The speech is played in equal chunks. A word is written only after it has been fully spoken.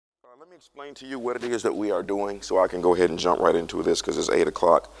Let me explain to you what it is that we are doing so I can go ahead and jump right into this because it's 8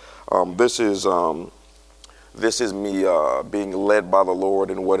 o'clock. This is me being led by the Lord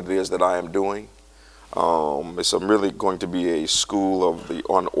in what it is that I am doing. It's really going to be a school of the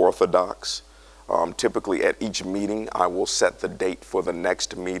unorthodox. Typically at each meeting, I will set the date for the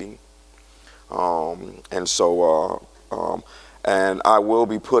next meeting. And I will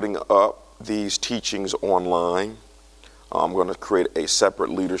be putting up these teachings online. I'm going to create a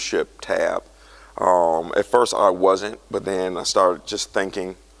separate leadership tab. At first I wasn't, but then I started just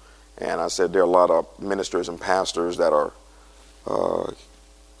thinking, and I said there are a lot of ministers and pastors that are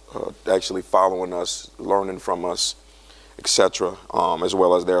actually following us, learning from us, etc. As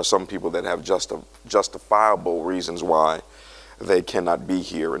well as there are some people that have justifiable reasons why they cannot be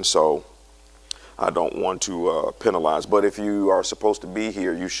here, and so I don't want to penalize. But if you are supposed to be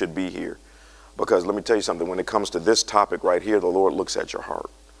here, you should be here. Because let me tell you something, when it comes to this topic right here, the Lord looks at your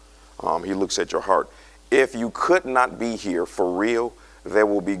heart. He looks at your heart. If you could not be here for real, there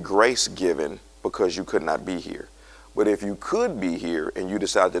will be grace given because you could not be here. But if you could be here and you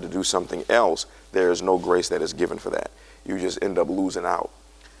decided to do something else, there is no grace that is given for that. You just end up losing out.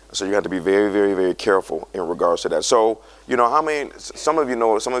 So you have to be very, very, very careful in regards to that. So, some of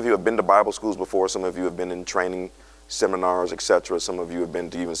you have been to Bible schools before, some of you have been in training seminars, etc. Some of you have been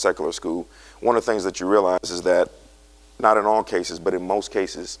to even secular school. One of the things that you realize is that, not in all cases, but in most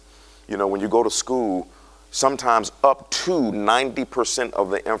cases, when you go to school, sometimes up to 90%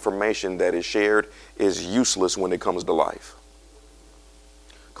 of the information that is shared is useless when it comes to life.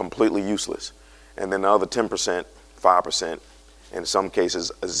 Completely useless. And then the other 10%, 5%, in some cases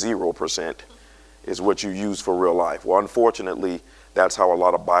 0% is what you use for real life. Well, unfortunately, that's how a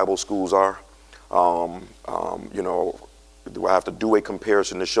lot of Bible schools are. I have to do a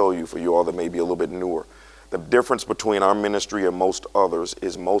comparison to show you for you all that may be a little bit newer. The difference between our ministry and most others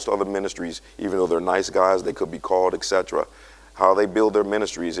is most other ministries, even though they're nice guys, they could be called, etc. How they build their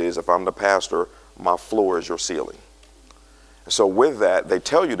ministries is, if I'm the pastor, my floor is your ceiling. So with that, they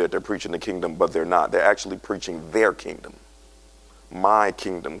tell you that they're preaching the kingdom, but they're not. They're actually preaching their kingdom. My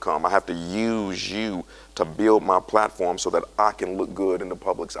kingdom come. I have to use you to build my platform so that I can look good in the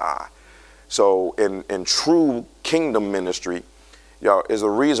public's eye. So in true kingdom ministry, is the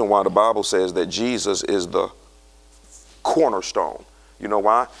reason why the Bible says that Jesus is the cornerstone. You know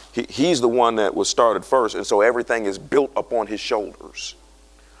why? He's the one that was started first, and so everything is built upon his shoulders.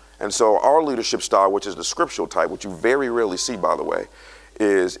 And so our leadership style, which is the scriptural type, which you very rarely see, by the way,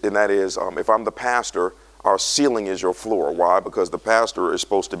 is if I'm the pastor, our ceiling is your floor. Why? Because the pastor is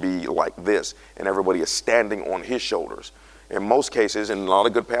supposed to be like this, and everybody is standing on his shoulders. In most cases, and a lot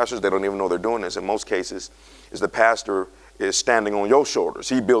of good pastors, they don't even know they're doing this. In most cases, is the pastor is standing on your shoulders.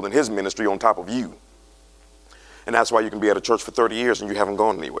 He's building his ministry on top of you. And that's why you can be at a church for 30 years and you haven't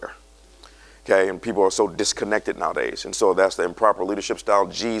gone anywhere. Okay, and people are so disconnected nowadays. And so that's the improper leadership style.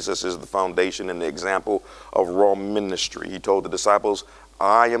 Jesus is the foundation and the example of raw ministry. He told the disciples,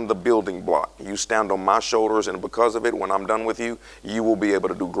 I am the building block. You stand on my shoulders, and because of it, when I'm done with you, you will be able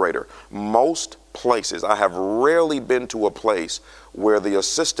to do greater. Most places, I have rarely been to a place where the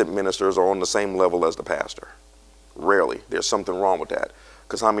assistant ministers are on the same level as the pastor. Rarely. There's something wrong with that.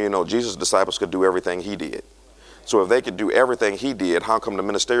 Because how many of you know Jesus' disciples could do everything he did? So if they could do everything he did, how come the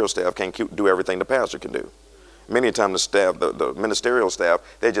ministerial staff can't do everything the pastor can do? Many times the ministerial staff,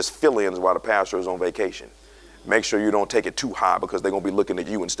 they're just fill-ins while the pastor is on vacation. Make sure you don't take it too high because they're going to be looking at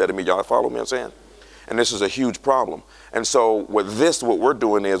you instead of me. Y'all follow me I'm saying? And this is a huge problem. And so with this, what we're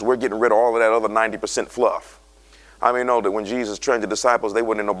doing is we're getting rid of all of that other 90% fluff. I mean, know that when Jesus trained the disciples, they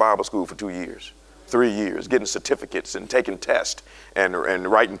weren't in no Bible school for 2 years, 3 years, getting certificates and taking tests and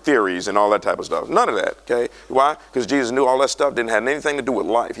writing theories and all that type of stuff. None of that, okay? Why? Because Jesus knew all that stuff didn't have anything to do with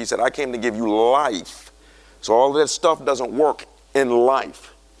life. He said, I came to give you life. So all of that stuff doesn't work in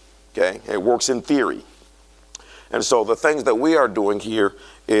life, okay? It works in theory. And so the things that we are doing here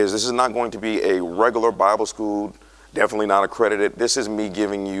is this is not going to be a regular Bible school, definitely not accredited. This is me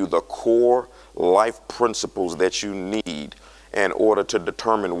giving you the core life principles that you need in order to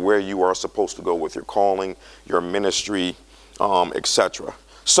determine where you are supposed to go with your calling, your ministry, etc.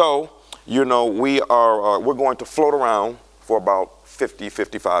 So, we're going to float around for about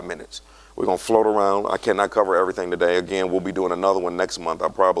 55 minutes. We're going to float around. I cannot cover everything today. Again, we'll be doing another one next month,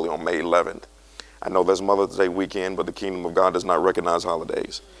 probably on May 11th. I know there's Mother's Day weekend, but the kingdom of God does not recognize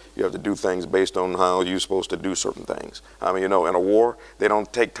holidays. You have to do things based on how you're supposed to do certain things. I mean, in a war, they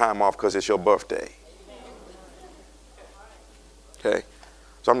don't take time off because it's your birthday. Okay?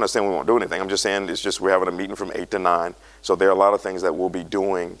 So I'm not saying we won't do anything. I'm just saying it's just we're having a meeting from 8 to 9. So there are a lot of things that we'll be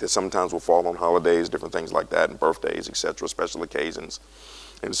doing that sometimes will fall on holidays, different things like that, and birthdays, etc., special occasions.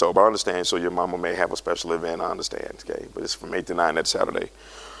 And so, but I understand, so your mama may have a special event, I understand, okay? But it's from 8 to 9 that Saturday.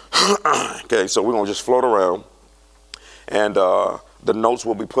 Okay, so we're going to just float around. And the notes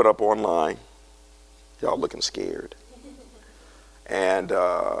will be put up online. Y'all looking scared.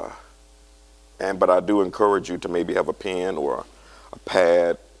 But I do encourage you to maybe have a pen or a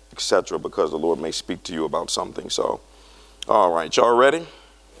pad, etc., because the Lord may speak to you about something. So, all right, y'all ready?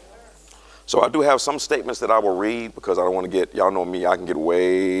 So I do have some statements that I will read because I don't want to get, y'all know me, I can get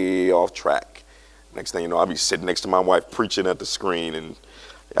way off track. Next thing you know, I'll be sitting next to my wife preaching at the screen and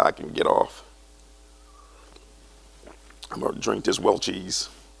I can get off. I'm going to drink this Welch's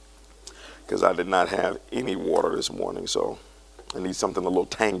because I did not have any water this morning, so I need something a little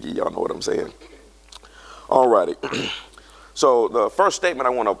tangy. Y'all know what I'm saying. All righty. So the first statement,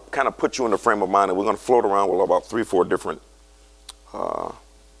 I want to kind of put you in the frame of mind, and we're going to float around with about 3 or 4 different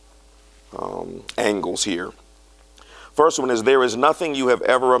angles here. First one is, there is nothing you have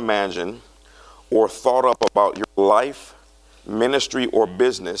ever imagined or thought up about your life, ministry, or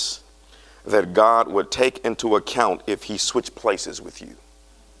business that God would take into account if he switched places with you.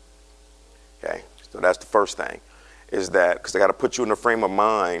 Okay, so that's the first thing, is that, because I got to put you in the frame of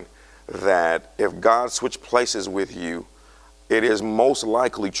mind that if God switched places with you, it is most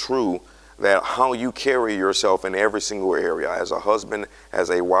likely true that how you carry yourself in every single area, as a husband,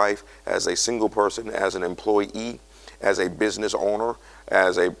 as a wife, as a single person, as an employee, as a business owner,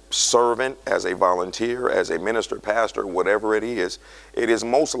 as a servant, as a volunteer, as a minister, pastor, whatever it is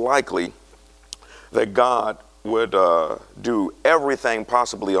most likely that God would do everything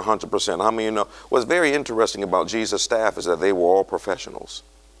possibly 100%. How many of you know what's very interesting about Jesus' staff is that they were all professionals.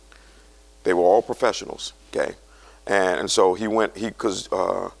 They were all professionals, okay? And so because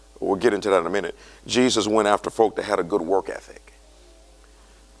we'll get into that in a minute. Jesus went after folk that had a good work ethic.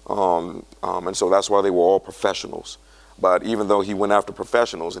 And so that's why they were all professionals. But even though he went after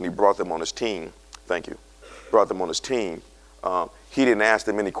professionals and he brought them on his team, brought them on his team, he didn't ask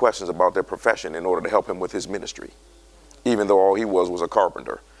them any questions about their profession in order to help him with his ministry. Even though all he was a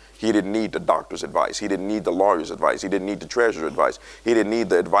carpenter. He didn't need the doctor's advice. He didn't need the lawyer's advice. He didn't need the treasurer's advice. He didn't need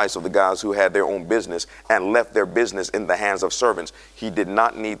the advice of the guys who had their own business and left their business in the hands of servants. He did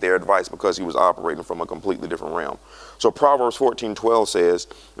not need their advice because he was operating from a completely different realm. So Proverbs 14:12 says,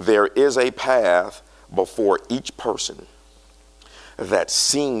 there is a path before each person that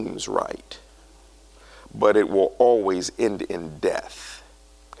seems right, but it will always end in death.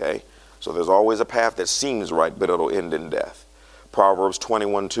 Okay? So there's always a path that seems right, but it'll end in death. Proverbs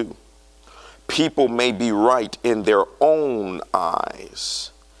 21:2. People may be right in their own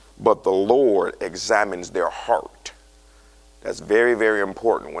eyes, but the Lord examines their heart. That's very, very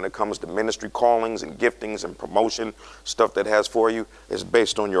important when it comes to ministry callings and giftings and promotion, stuff that has for you. It's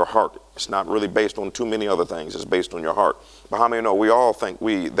based on your heart. It's not really based on too many other things. It's based on your heart. But how many know we all think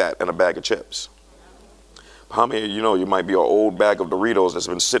we that in a bag of chips? How many of you know you might be an old bag of Doritos that's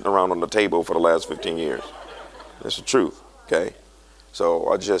been sitting around on the table for the last 15 years? That's the truth, okay?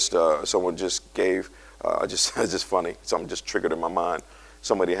 So someone just gave, it's just funny. Something just triggered in my mind.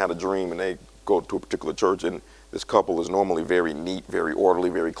 Somebody had a dream and they go to a particular church and this couple is normally very neat, very orderly,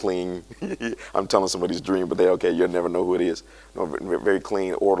 very clean. I'm telling somebody's dream, but you'll never know who it is. No, very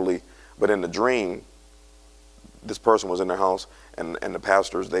clean, orderly. But in the dream, this person was in their house and the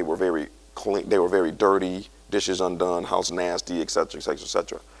pastors, they were very clean. They were very dirty, dishes undone, house nasty, et cetera, et cetera, et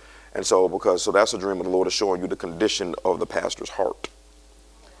cetera. And so that's a dream of the Lord is showing you the condition of the pastor's heart.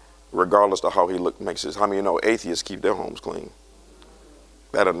 Regardless of how he makes his. How many of you know atheists keep their homes clean?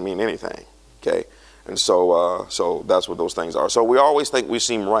 That doesn't mean anything, okay? And so that's what those things are. So we always think we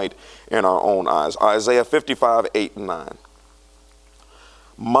seem right in our own eyes. Isaiah 55:8-9.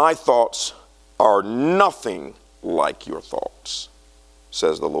 My thoughts are nothing like your thoughts,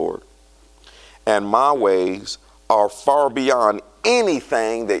 says the Lord. And my ways are far beyond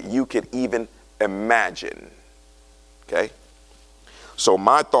anything that you could even imagine. Okay? So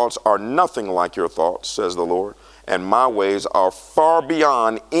my thoughts are nothing like your thoughts, says the Lord, and my ways are far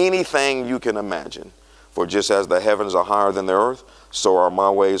beyond anything you can imagine. For just as the heavens are higher than the earth, so are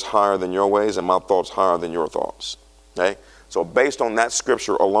my ways higher than your ways, and my thoughts higher than your thoughts. Okay? So based on that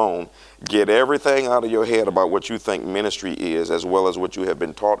scripture alone, get everything out of your head about what you think ministry is, as well as what you have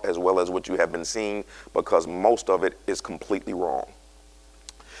been taught, as well as what you have been seeing, because most of it is completely wrong.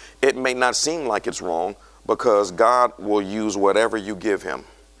 It may not seem like it's wrong, because God will use whatever you give him.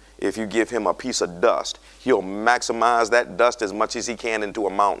 If you give him a piece of dust, he'll maximize that dust as much as he can into a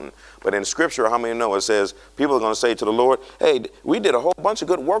mountain. But in scripture, how many know it says people are going to say to the Lord, hey, we did a whole bunch of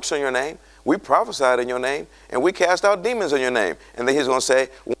good works in your name. We prophesied in your name and we cast out demons in your name. And then he's going to say,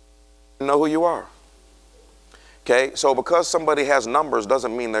 well, I know who you are. Okay, so because somebody has numbers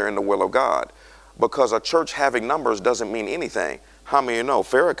doesn't mean they're in the will of God. Because a church having numbers doesn't mean anything. How many of you know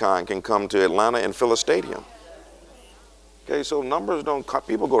Farrakhan can come to Atlanta and fill a stadium? Okay, so numbers don't,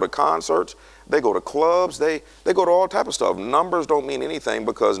 people go to concerts, they go to clubs, they go to all type of stuff. Numbers don't mean anything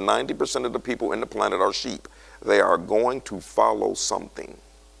because 90% of the people in the planet are sheep. They are going to follow something.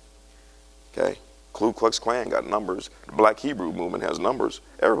 Okay, Ku Klux Klan got numbers. The Black Hebrew movement has numbers.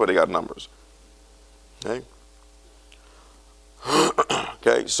 Everybody got numbers. Okay.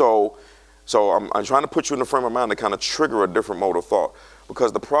 Okay, so I'm trying to put you in the frame of mind to kind of trigger a different mode of thought.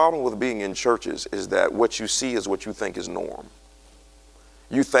 Because the problem with being in churches is that what you see is what you think is norm.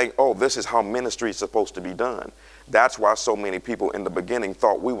 You think, oh, this is how ministry is supposed to be done. That's why so many people in the beginning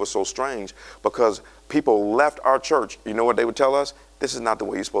thought we were so strange, because people left our church. You know what they would tell us? This is not the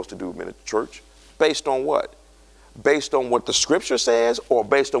way you're supposed to do church. Based on what? Based on what the scripture says or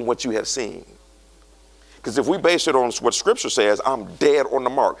based on what you have seen? Because if we base it on what scripture says, I'm dead on the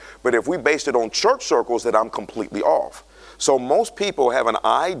mark. But if we base it on church circles, then I'm completely off. So most people have an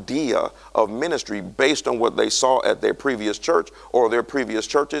idea of ministry based on what they saw at their previous church or their previous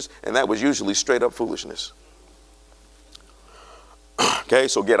churches, and that was usually straight up foolishness. Okay,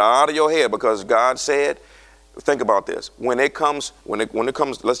 so get out of your head, because God said, think about this. When it comes,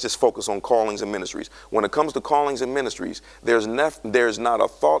 let's just focus on callings and ministries. When it comes to callings and ministries, there's not a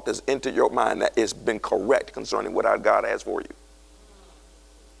thought that's entered your mind that has been correct concerning what God has for you.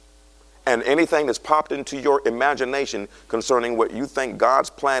 And anything that's popped into your imagination concerning what you think God's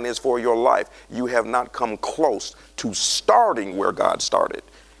plan is for your life, you have not come close to starting where God started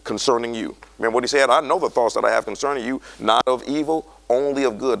concerning you. Remember what he said? I know the thoughts that I have concerning you, not of evil, only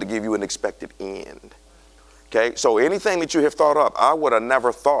of good, to give you an expected end. Okay, so anything that you have thought up, I would have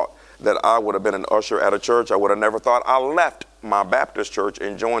never thought that I would have been an usher at a church. I would have never thought I left my Baptist church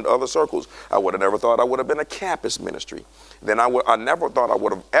and joined other circles. I would have never thought I would have been a campus ministry. Then I never thought I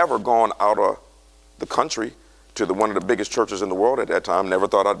would have ever gone out of the country to one of the biggest churches in the world at that time. Never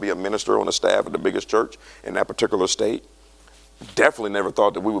thought I'd be a minister on the staff at the biggest church in that particular state. Definitely never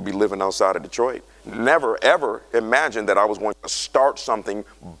thought that we would be living outside of Detroit. Never, ever imagined that I was going to start something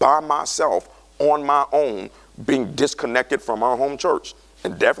by myself on my own, being disconnected from our home church.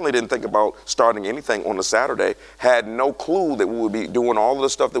 And definitely didn't think about starting anything on a Saturday. Had no clue that we would be doing all of the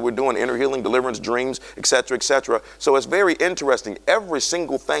stuff that we're doing, inner healing, deliverance, dreams, etc., etc. So it's very interesting. Every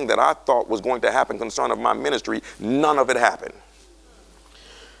single thing that I thought was going to happen concerning my ministry, none of it happened.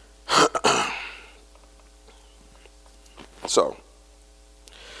 So,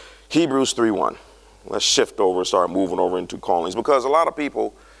 Hebrews 3:1. Let's shift over and start moving over into callings, because a lot of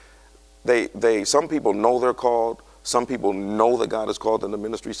people, some people know they're called. Some people know that God has called them to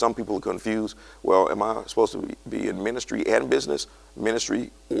ministry. Some people are confused. Well, am I supposed to be in ministry and business? Ministry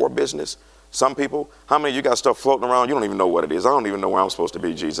or business? Some people, how many of you got stuff floating around? You don't even know what it is. I don't even know where I'm supposed to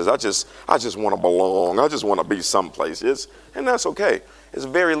be, Jesus. I just want to belong. I just want to be someplace. And that's okay. It's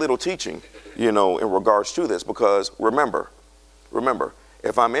very little teaching, in regards to this, because remember,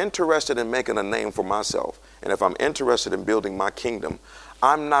 if I'm interested in making a name for myself, and if I'm interested in building my kingdom,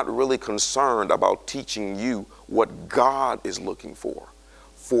 I'm not really concerned about teaching you what God is looking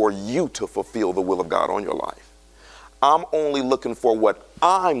for you to fulfill the will of God on your life. I'm only looking for what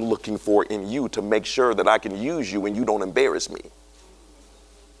I'm looking for in you to make sure that I can use you and you don't embarrass me.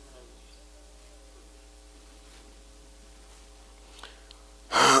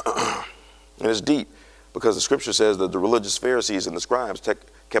 And it's deep, because the scripture says that the religious Pharisees and the scribes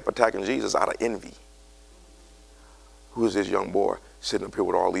kept attacking Jesus out of envy. Who is this young boy sitting up here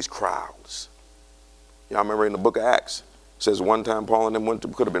with all these crowds? Y'all remember in the book of Acts, it says one time Paul and them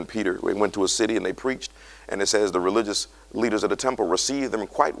could have been Peter, they went to a city and they preached, and it says the religious leaders of the temple received them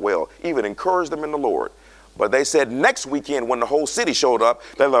quite well, even encouraged them in the Lord. But they said next weekend when the whole city showed up,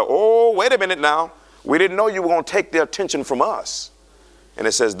 they're like, oh, wait a minute now. We didn't know you were going to take their attention from us. And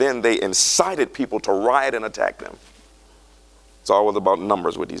it says then they incited people to riot and attack them. It's always about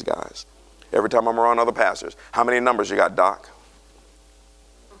numbers with these guys. Every time I'm around other pastors, how many numbers you got, Doc?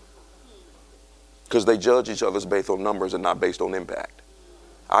 Because they judge each other's based on numbers and not based on impact.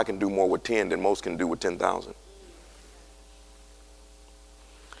 I can do more with 10 than most can do with 10,000.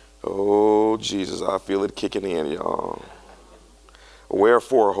 Oh, Jesus, I feel it kicking in, y'all.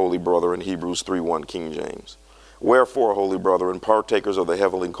 Wherefore, holy brother, in Hebrews 3:1, King James. Wherefore, holy brethren, partakers of the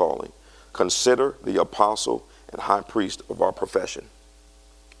heavenly calling, consider the apostle and high priest of our profession,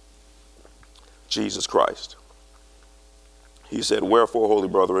 Jesus Christ. He said, wherefore, holy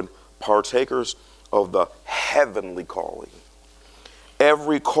brethren, partakers of the heavenly calling.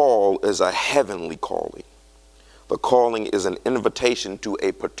 Every call is a heavenly calling. The calling is an invitation to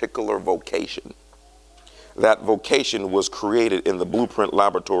a particular vocation. That vocation was created in the blueprint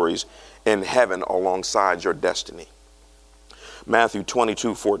laboratories in heaven alongside your destiny. Matthew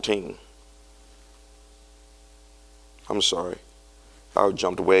 22:14. I'm sorry. I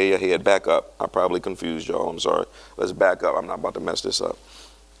jumped way ahead. Back up. I probably confused y'all. I'm sorry. Let's back up. I'm not about to mess this up.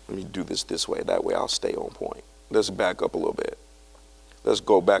 Let me do this way. That way I'll stay on point. Let's back up a little bit. Let's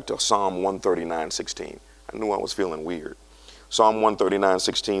go back to Psalm 139:16. I knew I was feeling weird. Psalm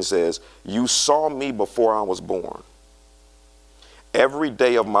 139:16 says, "You saw me before I was born. Every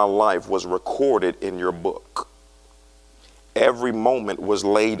day of my life was recorded in your book. Every moment was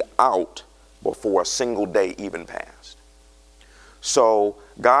laid out before a single day even passed." So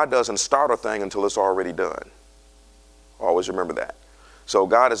God doesn't start a thing until it's already done. Always remember that. So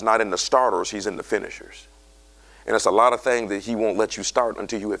God is not in the starters, he's in the finishers. And it's a lot of things that he won't let you start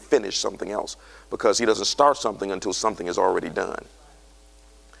until you have finished something else, because he doesn't start something until something is already done.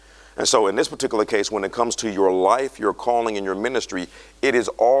 And so in this particular case, when it comes to your life, your calling, and your ministry, it is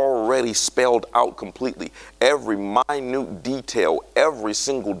already spelled out completely. Every minute detail, every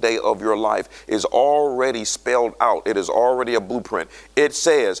single day of your life is already spelled out. It is already a blueprint. It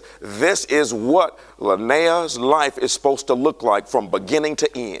says, this is what Linnea's life is supposed to look like from beginning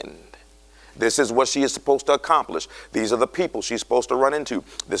to end. This is what she is supposed to accomplish. These are the people she's supposed to run into.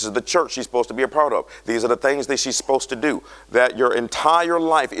 This is the church she's supposed to be a part of. These are the things that she's supposed to do. That your entire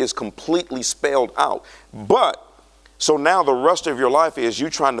life is completely spelled out. But, so now the rest of your life is you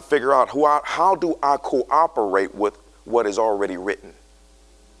trying to figure out how do I cooperate with what is already written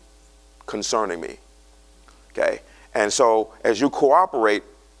concerning me. Okay? And so as you cooperate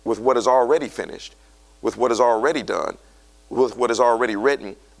with what is already finished, with what is already done, with what is already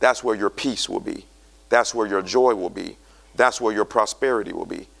written, that's where your peace will be. That's where your joy will be. That's where your prosperity will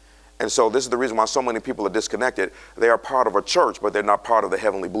be. And so this is the reason why so many people are disconnected. They are part of a church, but they're not part of the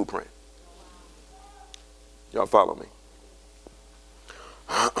heavenly blueprint. Y'all follow me?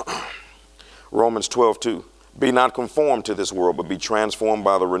 Romans 12:2. Be not conformed to this world, but be transformed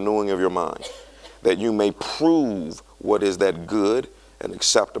by the renewing of your mind, that you may prove what is that good and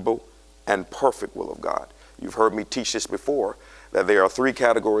acceptable and perfect will of God. You've heard me teach this before, that there are 3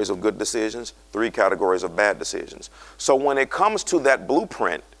 categories of good decisions, 3 categories of bad decisions. So when it comes to that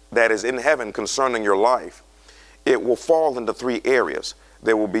blueprint that is in heaven concerning your life, it will fall into 3 areas.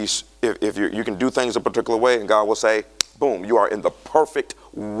 There will be, if you can do things a particular way, and God will say, boom, you are in the perfect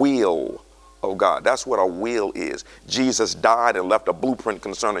will of God. That's what a will is. Jesus died and left a blueprint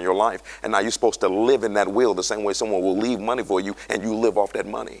concerning your life, and now you're supposed to live in that will the same way someone will leave money for you, and you live off that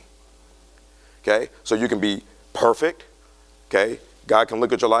money. Okay? So you can be perfect. Okay, God can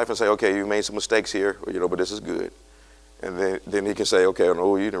look at your life and say, okay, you made some mistakes here, but this is good. And then he can say, okay,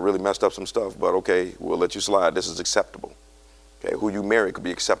 no, you done really messed up some stuff, but okay, we'll let you slide. This is acceptable. Okay, who you marry could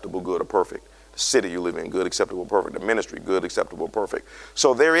be acceptable, good, or perfect. The city you live in, good, acceptable, perfect. The ministry, good, acceptable, perfect.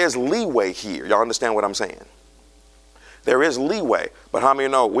 So there is leeway here. Y'all understand what I'm saying? There is leeway, but how many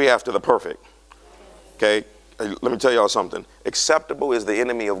know we after the perfect? Okay, let me tell y'all something. Acceptable is the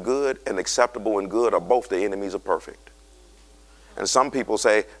enemy of good, and acceptable and good are both the enemies of perfect. And some people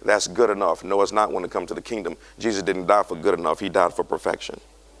say that's good enough. No, it's not when it comes to the kingdom. Jesus didn't die for good enough. He died for perfection.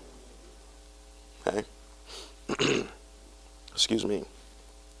 Okay? Excuse me.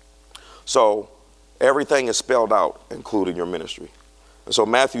 So everything is spelled out, including your ministry. And so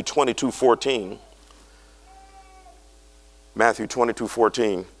Matthew 22:14,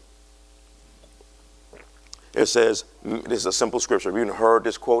 it says, this is a simple scripture. You've heard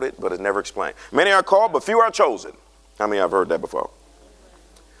this quoted, but it's never explained. Many are called, but few are chosen. How many have heard that before?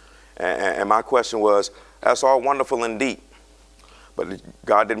 And my question was, that's all wonderful and deep, but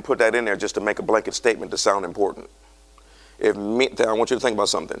God didn't put that in there just to make a blanket statement to sound important. I want you to think about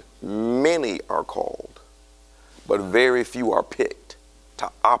something. Many are called, but very few are picked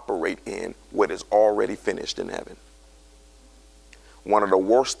to operate in what is already finished in heaven. One of the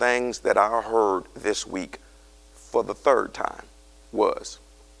worst things that I heard this week for the 3rd time was,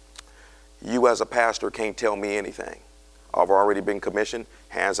 you as a pastor can't tell me anything. I've already been commissioned.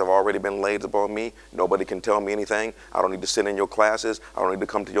 Hands have already been laid upon me. Nobody can tell me anything. I don't need to sit in your classes. I don't need to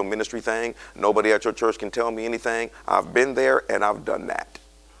come to your ministry thing. Nobody at your church can tell me anything. I've been there and I've done that.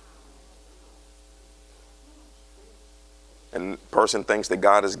 And the person thinks that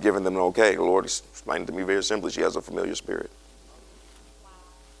God has given them an okay. The Lord explained to me very simply, she has a familiar spirit.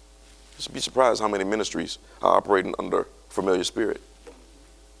 Just be surprised how many ministries are operating under familiar spirit.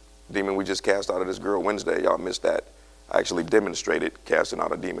 Demon we just cast out of this girl Wednesday, y'all missed that. I actually demonstrated casting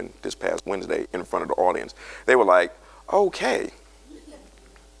out a demon this past Wednesday in front of the audience. They were like, okay.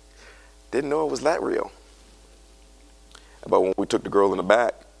 Didn't know it was that real. But when we took the girl in the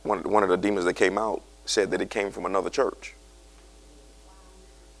back, one of the demons that came out said that it came from another church.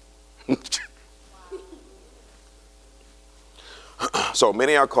 So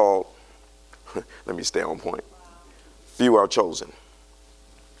many are called. Let me stay on point. Few are chosen.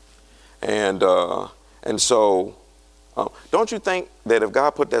 And so don't you think that if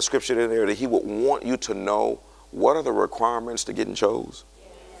God put that scripture in there that he would want you to know what are the requirements to getting chose?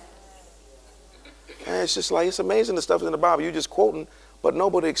 And it's just like, it's amazing the stuff in the Bible. You're just quoting, but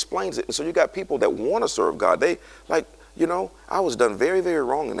nobody explains it. And so you got people that want to serve God. They like, I was done very, very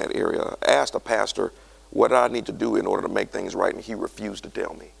wrong in that area. I asked a pastor what I need to do in order to make things right, and he refused to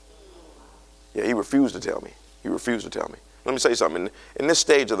tell me. Yeah, he refused to tell me. He refused to tell me. Let me say something. In this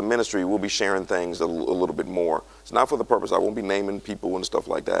stage of the ministry, we'll be sharing things a little bit more. It's not for the purpose. I won't be naming people and stuff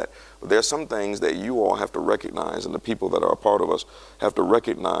like that. But there's some things that you all have to recognize, and the people that are a part of us have to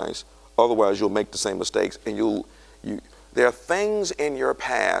recognize. Otherwise, you'll make the same mistakes. And there are things in your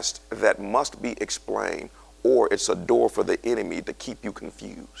past that must be explained, or it's a door for the enemy to keep you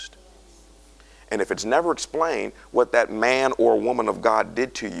confused. And if it's never explained what that man or woman of God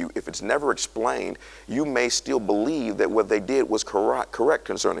did to you, if it's never explained, you may still believe that what they did was correct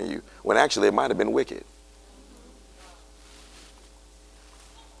concerning you, when actually it might have been wicked.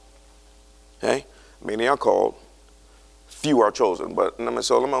 Okay? Many are called, few are chosen. But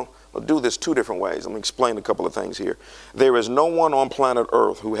I'll do this two different ways. Let me explain a couple of things here. There is no one on planet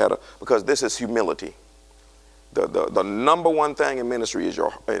Earth who because this is humility. The number one thing in ministry is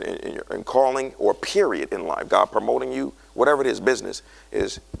your calling, or period in life, God promoting you, whatever it is, business,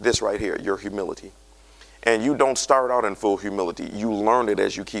 is this right here, your humility. And you don't start out in full humility. You learn it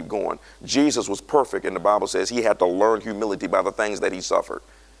as you keep going. Jesus was perfect, and the Bible says he had to learn humility by the things that he suffered.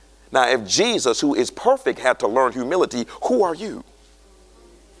 Now, if Jesus, who is perfect, had to learn humility, who are you?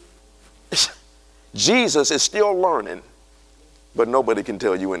 Jesus is still learning, but nobody can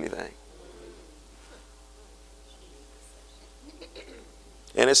tell you anything.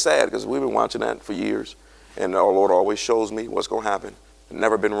 And it's sad because we've been watching that for years. And our Lord always shows me what's going to happen.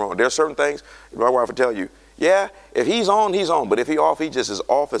 Never been wrong. There are certain things, my wife will tell you, yeah, if he's on, he's on. But if he's off, he just is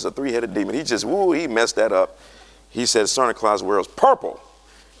off as a three-headed demon. He messed that up. He said Santa Claus wears purple.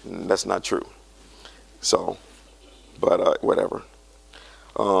 And that's not true. So, but whatever.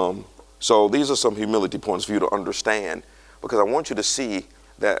 So these are some humility points for you to understand, because I want you to see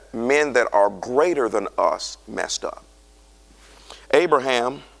that men that are greater than us messed up.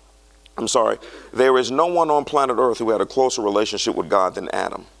 There is no one on planet Earth who had a closer relationship with God than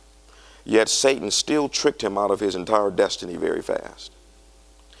Adam. Yet Satan still tricked him out of his entire destiny very fast.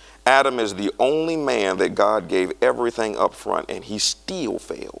 Adam is the only man that God gave everything up front, and he still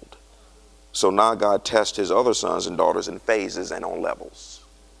failed. So now God tests his other sons and daughters in phases and on levels.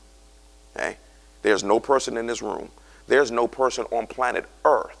 Okay? There's no person in this room, there's no person on planet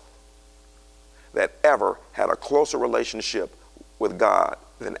Earth that ever had a closer relationship with God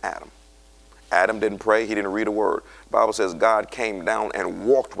than Adam. Adam didn't pray. He didn't read a word. The Bible says God came down and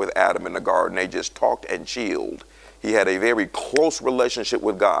walked with Adam in the garden. They just talked and chilled. He had a very close relationship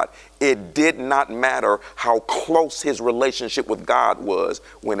with God. It did not matter how close his relationship with God was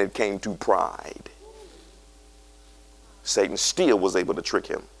when it came to pride. Satan still was able to trick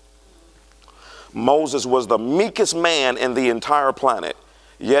him. Moses was the meekest man in the entire planet,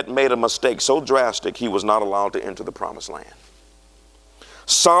 yet made a mistake so drastic he was not allowed to enter the promised land.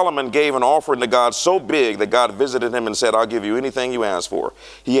 Solomon gave an offering to God so big that God visited him and said, I'll give you anything you ask for.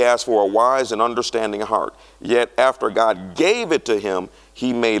 He asked for a wise and understanding heart. Yet after God gave it to him,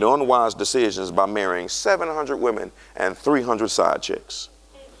 he made unwise decisions by marrying 700 women and 300 side chicks.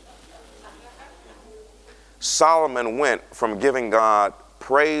 Solomon went from giving God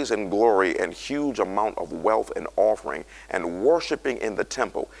praise and glory and huge amount of wealth and offering and worshiping in the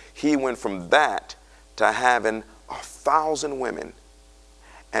temple. He went from that to having 1,000 women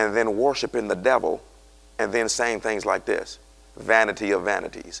and then worshiping the devil, and then saying things like this: vanity of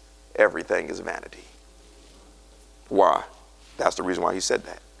vanities, everything is vanity. Why? That's the reason why he said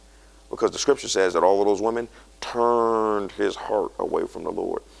that. Because the scripture says that all of those women turned his heart away from the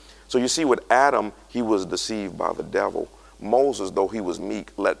Lord. So you see, with Adam, he was deceived by the devil. Moses, though he was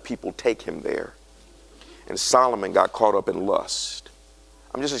meek, let people take him there. And Solomon got caught up in lust.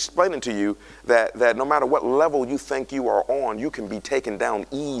 I'm just explaining to you that no matter what level you think you are on, you can be taken down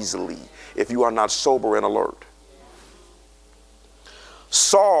easily if you are not sober and alert.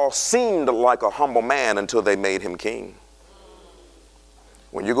 Saul seemed like a humble man until they made him king.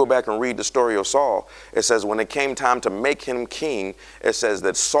 When you go back and read the story of Saul, it says when it came time to make him king, it says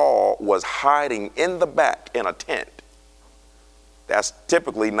that Saul was hiding in the back in a tent. That's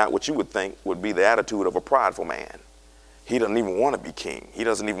typically not what you would think would be the attitude of a prideful man. He doesn't even want to be king. He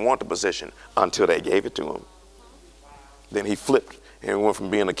doesn't even want the position until they gave it to him. Then he flipped and went from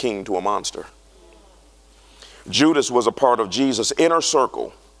being a king to a monster. Judas was a part of Jesus' inner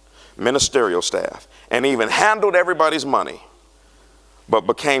circle, ministerial staff, and even handled everybody's money, but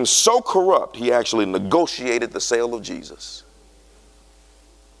became so corrupt he actually negotiated the sale of Jesus.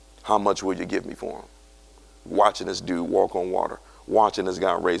 How much will you give me for him? Watching this dude walk on water, watching this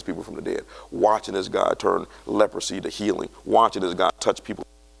guy raise people from the dead, watching this guy turn leprosy to healing, watching this guy touch people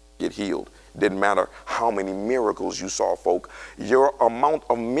get healed. Didn't matter how many miracles you saw, folk. Your amount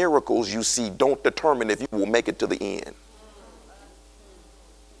of miracles you see don't determine if you will make it to the end.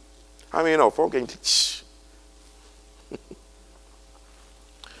 I mean, folk ain't.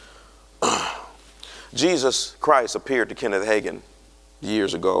 Jesus Christ appeared to Kenneth Hagin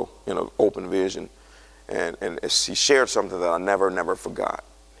years ago in an open vision, and he shared something that I never forgot.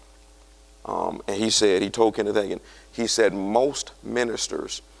 And he told Kenneth Hagin, he said, most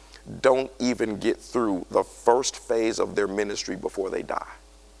ministers don't even get through the first phase of their ministry before they die.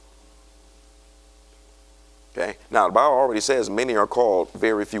 Okay. Now the Bible already says many are called,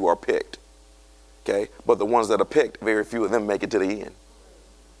 very few are picked. Okay. But the ones that are picked, very few of them make it to the end.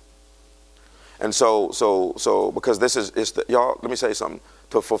 And so because y'all, let me say something.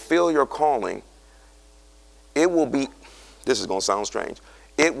 To fulfill your calling, this is going to sound strange.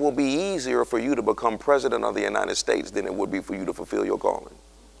 It will be easier for you to become president of the United States than it would be for you to fulfill your calling.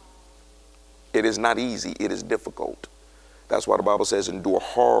 It is not easy. It is difficult. That's why the Bible says endure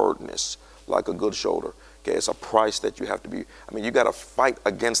hardness like a good shoulder. Okay, it's a price that you have to be. I mean, you got to fight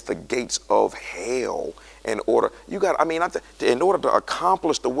against the gates of hell in order to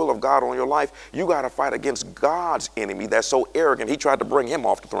accomplish the will of God on your life. You got to fight against God's enemy that's so arrogant. He tried to bring him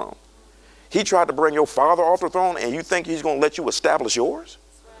off the throne. He tried to bring your father off the throne, and you think he's going to let you establish yours?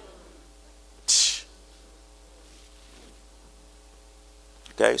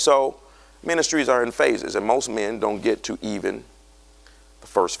 Okay, so ministries are in phases, and most men don't get to even the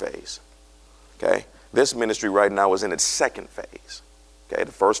first phase. Okay, this ministry right now is in its second phase. Okay,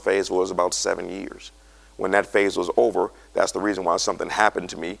 the first phase was about 7 years. When that phase was over, that's the reason why something happened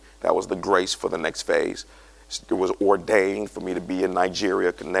to me. That was the grace for the next phase. It was ordained for me to be in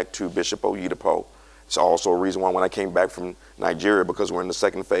Nigeria, connect to Bishop Oyedepo. It's also a reason why when I came back from Nigeria, because we're in the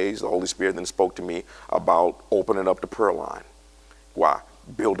second phase, the Holy Spirit then spoke to me about opening up the prayer line. Why?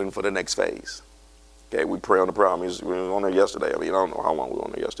 Building for the next phase. Okay, we pray on the prayer. I mean, we were on there yesterday. I mean, I don't know how long we were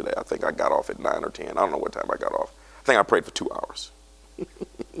on there yesterday. I think I got off at 9 or 10. I don't know what time I got off. I think I prayed for 2 hours.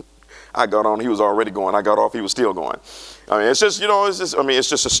 I got on, he was already going. I got off, he was still going. I mean, it's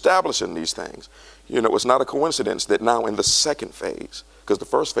just establishing these things. It's not a coincidence that now in the second phase, because the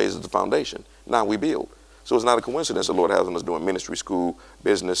first phase is the foundation, now we build. So it's not a coincidence the Lord has us doing ministry school,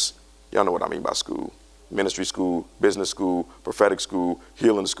 business. Y'all know what I mean by school. Ministry school, business school, prophetic school,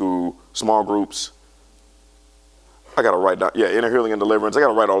 healing school, small groups. I got to write down, inner healing and deliverance. I got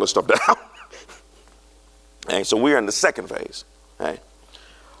to write all this stuff down. And so we're in the second phase. Okay?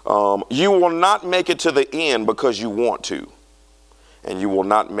 You will not make it to the end because you want to, and you will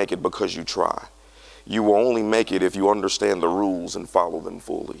not make it because you try. You will only make it if you understand the rules and follow them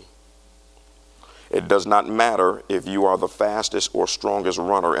fully. It does not matter if you are the fastest or strongest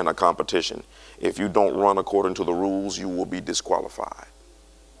runner in a competition. If you don't run according to the rules, you will be disqualified.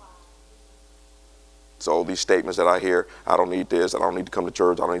 So these statements that I hear, I don't need this, I don't need to come to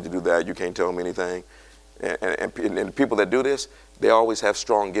church, I don't need to do that, you can't tell me anything. And people that do this, they always have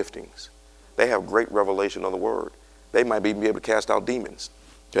strong giftings. They have great revelation of the word. They might even be able to cast out demons.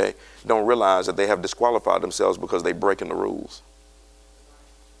 Okay? Don't realize that they have disqualified themselves because they're breaking the rules.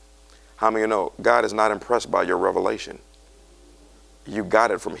 How many of you know God is not impressed by your revelation? You got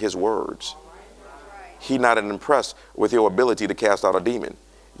it from his words. He's not impressed with your ability to cast out a demon.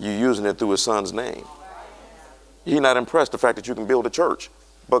 You're using it through his son's name. He's not impressed the fact that you can build a church,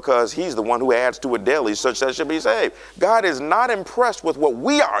 because he's the one who adds to it daily such that should be saved. God is not impressed with what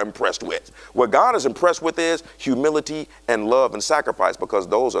we are impressed with. What God is impressed with is humility and love and sacrifice, because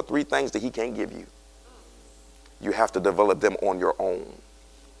those are 3 things that he can't give you. You have to develop them on your own.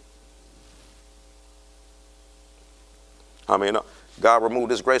 I mean, God removed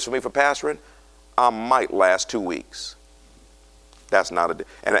his grace for me for pastoring. I might last 2 weeks. That's not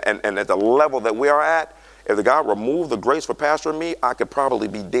and at the level that we are at, if the God removed the grace for pastoring me, I could probably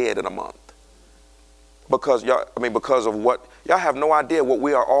be dead in a month. Because of what, y'all have no idea what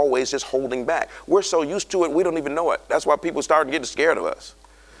we are always just holding back. We're so used to it, we don't even know it. That's why people start getting scared of us.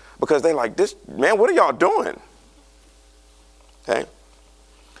 Because they're like, this, man, what are y'all doing? Okay.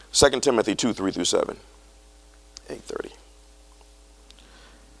 2 Timothy 2:3-7, 8:30.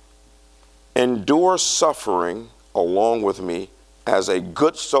 Endure suffering along with me as a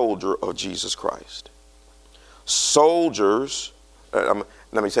good soldier of Jesus Christ. Soldiers, let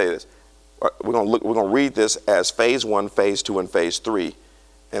me tell you this. We're going to read this as phase 1, phase 2, and phase 3.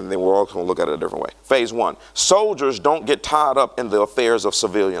 And then we're all going to look at it a different way. Phase 1, soldiers don't get tied up in the affairs of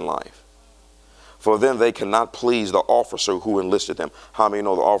civilian life, for then they cannot please the officer who enlisted them. How many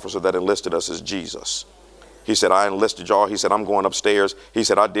know the officer that enlisted us is Jesus? He said, I enlisted y'all. He said, I'm going upstairs. He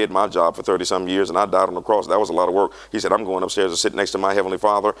said, I did my job for 30-some years and I died on the cross. That was a lot of work. He said, I'm going upstairs to sit next to my Heavenly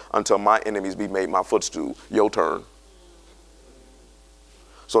Father until my enemies be made my footstool. Your turn.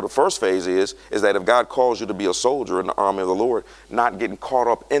 So the first phase is that if God calls you to be a soldier in the army of the Lord, not getting caught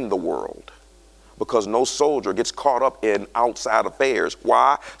up in the world. Because no soldier gets caught up in outside affairs.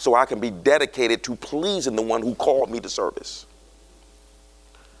 Why? So I can be dedicated to pleasing the one who called me to service.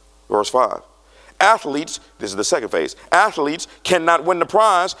 Verse 5. Athletes, this is the second phase, athletes cannot win the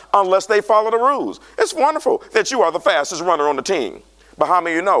prize unless they follow the rules. It's wonderful that you are the fastest runner on the team. But how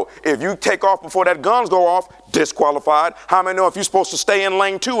many of you know, if you take off before that guns go off, disqualified? How many know if you're supposed to stay in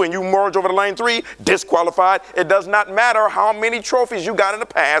lane 2 and you merge over to lane 3, disqualified? It does not matter how many trophies you got in the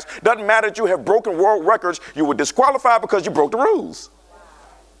past. Doesn't matter that you have broken world records. You were disqualified because you broke the rules.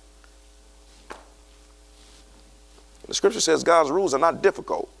 The scripture says God's rules are not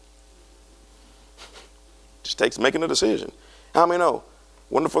difficult. It just takes making a decision. How many know?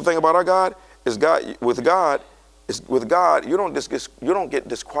 Wonderful thing about our God is with God, you don't get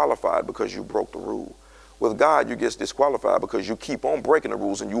disqualified because you broke the rule. With God, you get disqualified because you keep on breaking the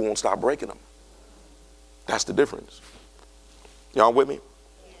rules and you won't stop breaking them. That's the difference. Y'all with me?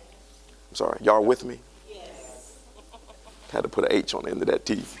 Yes. I'm sorry. Y'all with me? Yes. Had to put an H on the end of that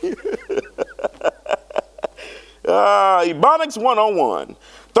T. Ebonics 101.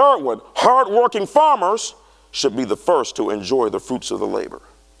 Third one, hardworking farmers should be the first to enjoy the fruits of the labor.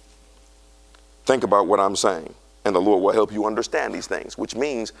 Think about what I'm saying, and the Lord will help you understand these things, which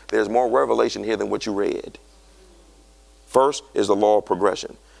means there's more revelation here than what you read. First is the law of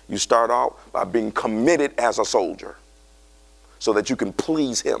progression. You start out by being committed as a soldier so that you can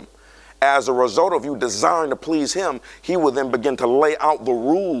please him. As a result of you desiring to please him, he will then begin to lay out the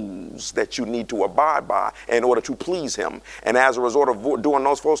rules that you need to abide by in order to please him. And as a result of doing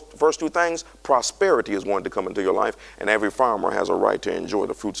those first two things, prosperity is going to come into your life, and every farmer has a right to enjoy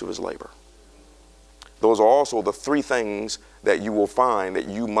the fruits of his labor. Those are also the three things that you will find that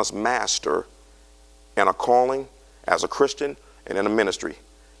you must master in a calling as a Christian and in a ministry.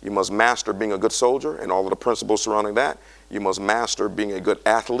 You must master being a good soldier and all of the principles surrounding that. You must master being a good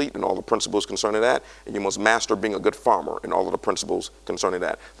athlete and all the principles concerning that. And you must master being a good farmer and all of the principles concerning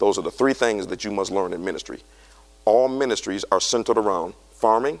that. Those are the three things that you must learn in ministry. All ministries are centered around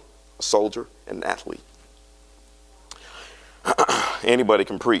farming, a soldier, and an athlete. Anybody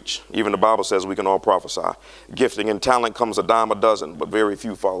can preach. Even the Bible says we can all prophesy. Gifting and talent comes a dime a dozen, but very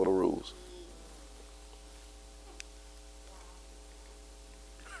few follow the rules.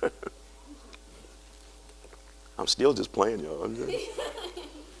 I'm still just playing, y'all.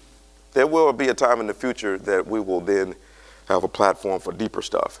 There will be a time in the future that we will then have a platform for deeper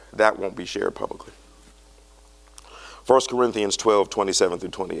stuff. That won't be shared publicly. 1 Corinthians 12, 27 through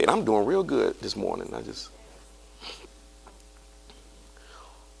 28. I'm doing real good this morning.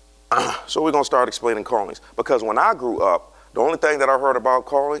 So we're going to start explaining callings. Because when I grew up, the only thing that I heard about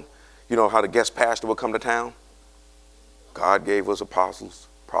calling, you know how the guest pastor would come to town? God gave us apostles,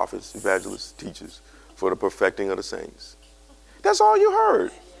 prophets, evangelists, teachers for the perfecting of the saints. That's all you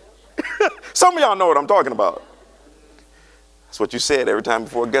heard. Some of y'all know what I'm talking about. That's what you said every time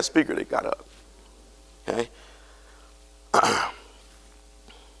before a guest speaker they got up. Okay?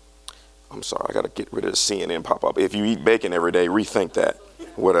 I'm sorry, I got to get rid of the CNN pop-up. If you eat bacon every day, rethink that.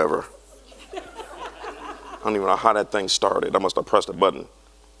 Whatever. I don't even know how that thing started. I must have pressed a button.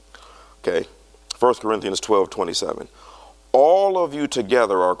 Okay. 1 Corinthians 12, 27. All of you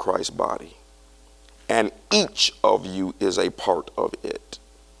together are Christ's body, and each of you is a part of it.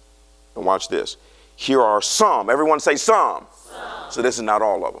 And watch this. Here are some. Everyone say some. So this is not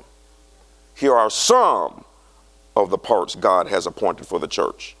all of them. Here are some of the parts God has appointed for the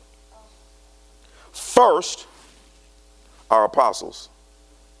church. First, our apostles.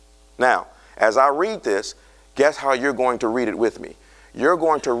 Now, as I read this, guess how you're going to read it with me? You're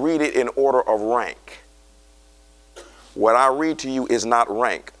going to read it in order of rank. What I read to you is not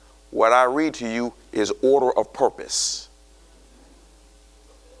rank. What I read to you is order of purpose.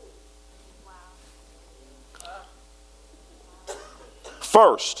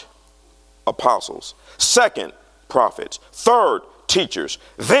 First, apostles. Second, prophets. Third, teachers.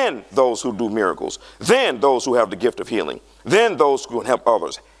 Then those who do miracles. Then those who have the gift of healing. Then those who can help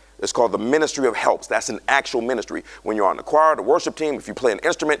others. It's called the ministry of helps. That's an actual ministry. When you're on the choir, the worship team, if you play an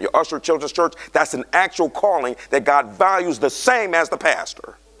instrument, you usher children's church, that's an actual calling that God values the same as the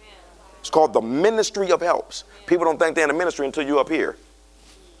pastor. It's called the ministry of helps. People don't think they're in a ministry until you're up here.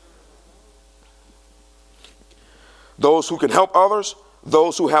 Those who can help others,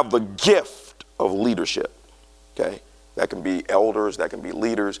 those who have the gift of leadership. Okay? That can be elders, that can be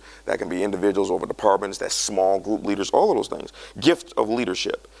leaders, that can be individuals over departments, that's small group leaders, all of those things. Gift of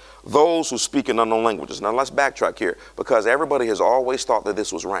leadership. Those who speak in unknown languages. Now let's backtrack here, because everybody has always thought that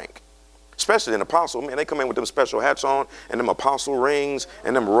this was rank. Especially an apostle. Man, they come in with them special hats on and them apostle rings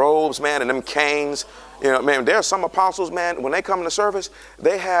and them robes, man, and them canes. You know, man, there are some apostles, man, when they come to service,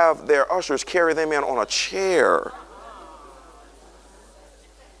 they have their ushers carry them in on a chair.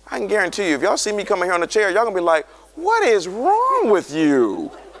 I can guarantee you, if y'all see me coming here on a chair, y'all gonna be like, what is wrong with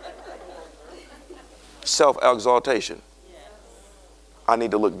you? Self-exaltation. I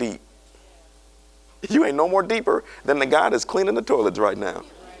need to look deep. You ain't no more deeper than the guy that's cleaning the toilets right now.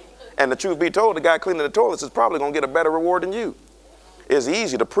 And the truth be told, the guy cleaning the toilets is probably going to get a better reward than you. It's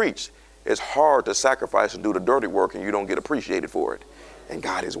easy to preach. It's hard to sacrifice and do the dirty work, and you don't get appreciated for it. And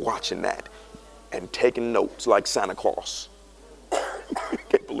God is watching that and taking notes like Santa Claus. I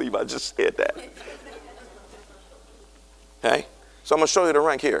can't believe I just said that. Okay? So I'm going to show you the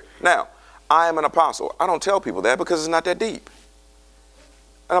rank here. Now, I am an apostle. I don't tell people that because it's not that deep.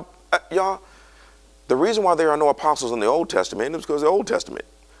 And y'all, the reason why there are no apostles in the Old Testament is because the Old Testament,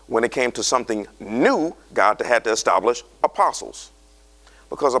 when it came to something new, God had to establish apostles.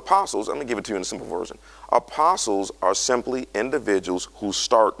 Because apostles, let me give it to you in a simple version. Apostles are simply individuals who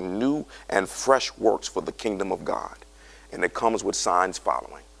start new and fresh works for the kingdom of God. And it comes with signs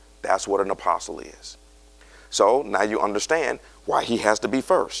following. That's what an apostle is. So now you understand why he has to be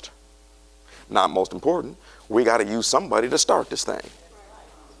first. Not most important, we got to use somebody to start this thing.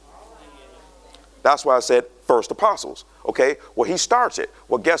 That's why I said first apostles. Okay, well, he starts it.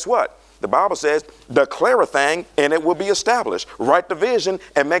 Well, guess what? The Bible says, declare a thing and it will be established. Write the vision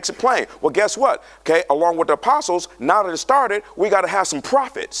and makes it plain. Well, guess what? Okay, along with the apostles, now that it started, we got to have some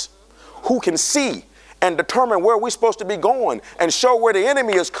prophets who can see and determine where we're supposed to be going and show where the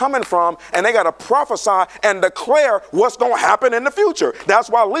enemy is coming from. And they got to prophesy and declare what's going to happen in the future. That's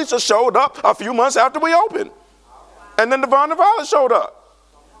why Lisa showed up a few months after we opened. And then Devon and Violet showed up.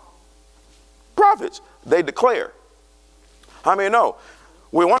 Prophets, they declare. How many know?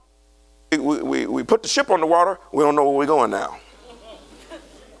 We put the ship on the water. We don't know where we're going now.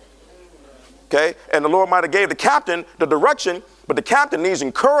 Okay? And the Lord might have gave the captain the direction, but the captain needs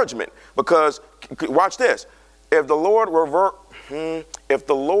encouragement because, watch this. If the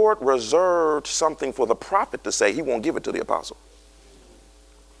Lord reserved something for the prophet to say, he won't give it to the apostle.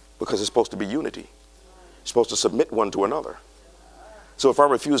 Because it's supposed to be unity. It's supposed to submit one to another. So if I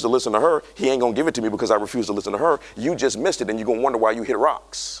refuse to listen to her, he ain't going to give it to me because I refuse to listen to her. You just missed it and you're going to wonder why you hit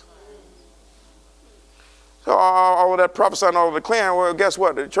rocks. So all of that prophesying, all of the declaring, well, guess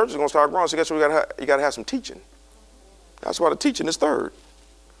what? The church is going to start growing, so guess what? You got to have some teaching. That's why the teaching is third.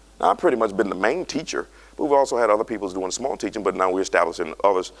 Now, I've pretty much been the main teacher, but we've also had other people doing small teaching, but now we're establishing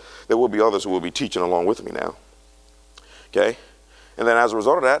others. There will be others who will be teaching along with me now. Okay? And then as a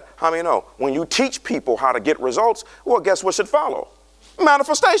result of that, how many know? When you teach people how to get results, well, guess what should follow?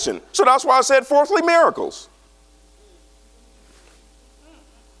 Manifestation. So that's why I said, fourthly, miracles.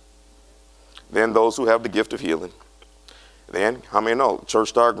 Then those who have the gift of healing. Then, how many know? Church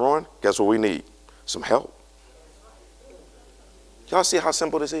start growing. Guess what we need? Some help. Y'all see how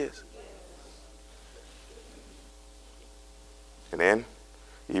simple this is? And then,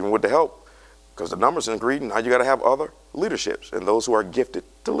 even with the help, because the numbers increase, now you got to have other leaderships and those who are gifted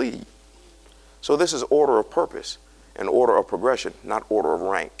to lead. So this is order of purpose and order of progression, not order of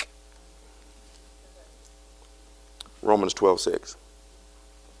rank. Romans 12:6.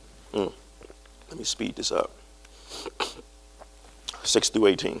 Let me speed this up. 6 through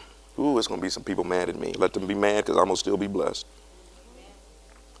 18. Ooh, it's going to be some people mad at me. Let them be mad because I'm going to still be blessed.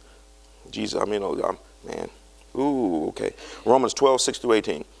 Jesus, man. Ooh, okay. Romans 12:6 through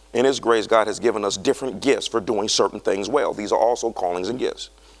 18. In his grace, God has given us different gifts for doing certain things well. These are also callings and gifts.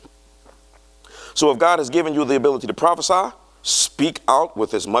 So if God has given you the ability to prophesy, speak out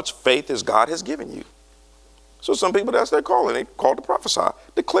with as much faith as God has given you. So some people, that's their calling. They call to prophesy,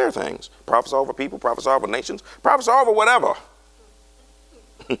 declare things. Prophesy over people, prophesy over nations, prophesy over whatever.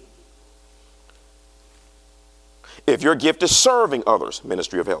 If your gift is serving others,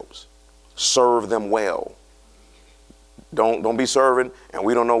 ministry of helps. Serve them well. Don't be serving and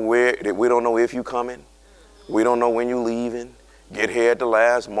we don't know where, we don't know if you coming. We don't know when you leaving. Get here at the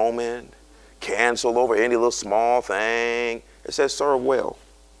last moment. Cancel over any little small thing. It says serve well.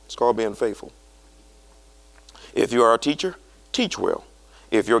 It's called being faithful. If you are a teacher, teach well.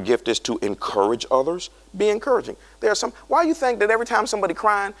 If your gift is to encourage others, be encouraging. Why you think that every time somebody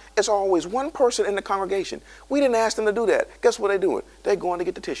crying, it's always one person in the congregation? We didn't ask them to do that. Guess what they're doing? They're going to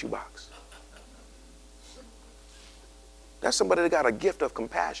get the tissue box. That's somebody that got a gift of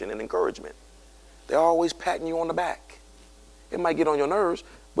compassion and encouragement. They're always patting you on the back. It might get on your nerves,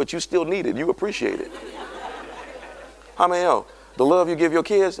 but you still need it. You appreciate it. How many know? The love you give your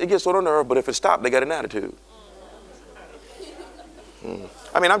kids, it gets on their nerve, but if it stops, they got an attitude.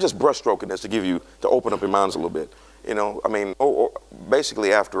 I mean, I'm just brushstroking this to open up your minds a little bit. You know, I mean,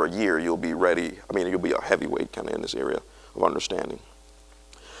 basically after a year, you'll be ready. I mean, you'll be a heavyweight kind of in this area of understanding.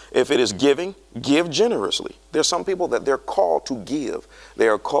 If it is giving, give generously. There's some people that they're called to give. They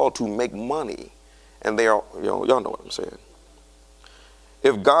are called to make money. And they are, y'all know what I'm saying.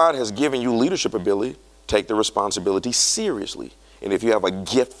 If God has given you leadership ability, take the responsibility seriously. And if you have a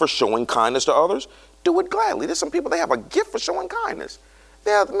gift for showing kindness to others, do it gladly. There's some people, they have a gift for showing kindness.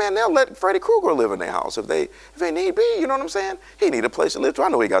 They'll let Freddy Krueger live in their house if they need be. You know what I'm saying? He need a place to live to. I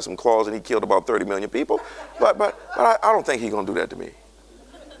know he got some claws and he killed about 30 million people, but I don't think he's gonna do that to me.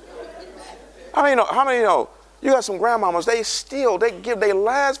 How many know? You got some grandmamas, they give their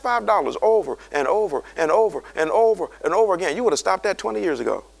last $5 over and over and over and over and over again. You would have stopped that 20 years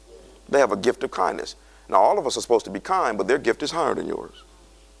ago. They have a gift of kindness. Now, all of us are supposed to be kind, but their gift is higher than yours.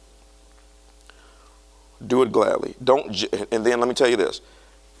 Do it gladly. And then let me tell you this.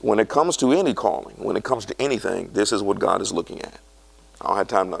 When it comes to any calling, when it comes to anything, this is what God is looking at. I don't have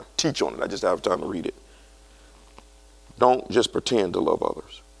time to teach on it. I just have time to read it. Don't just pretend to love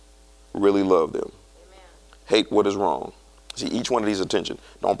others. Really love them. Amen. Hate what is wrong. See, each one of these attention.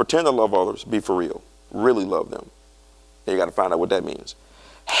 Don't pretend to love others. Be for real. Really love them. And you got to find out what that means.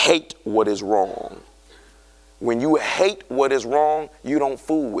 Hate what is wrong. When you hate what is wrong, you don't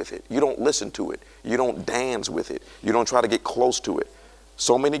fool with it. You don't listen to it. You don't dance with it. You don't try to get close to it.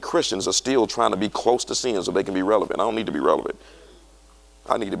 So many Christians are still trying to be close to sin so they can be relevant. I don't need to be relevant.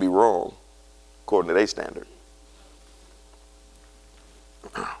 I need to be wrong according to their standard.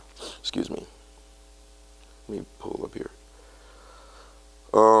 Excuse me. Let me pull up here.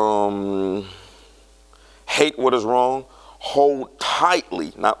 Hate what is wrong. Hold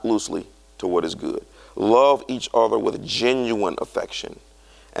tightly, not loosely, to what is good. Love each other with genuine affection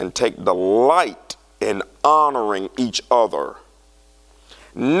and take delight in honoring each other.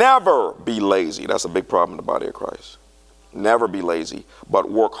 Never be lazy. That's a big problem in the body of Christ. Never be lazy, but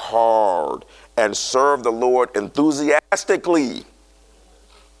work hard and serve the Lord enthusiastically.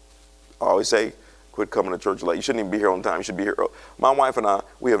 I always say, quit coming to church late. You shouldn't even be here on time. You should be here early. My wife and I,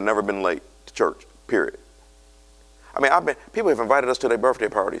 we have never been late to church, period. I mean, people have invited us to their birthday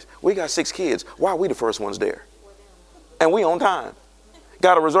parties. We got 6 kids. Why are we the first ones there? And we on time.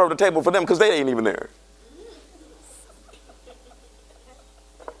 Got to reserve the table for them because they ain't even there.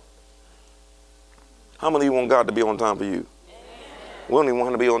 How many of you want God to be on time for you? We don't even want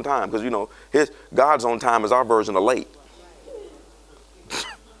him to be on time because, you know, God's on time is our version of late.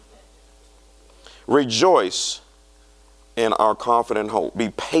 Rejoice in our confident hope. Be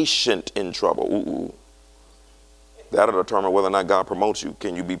patient in trouble. Ooh. That'll determine whether or not God promotes you.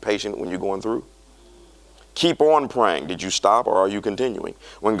 Can you be patient when you're going through? Keep on praying. Did you stop or are you continuing?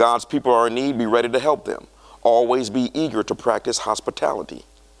 When God's people are in need, be ready to help them. Always be eager to practice hospitality.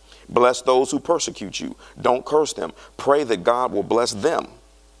 Bless those who persecute you. Don't curse them. Pray that God will bless them.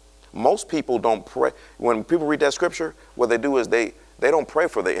 Most people don't pray. When people read that scripture, what they do is they don't pray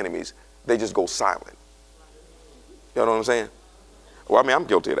for their enemies. They just go silent. You know what I'm saying? Well, I mean, I'm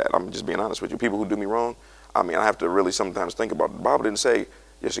guilty of that. I'm just being honest with you. People who do me wrong, I mean, I have to really sometimes think about it. The Bible didn't say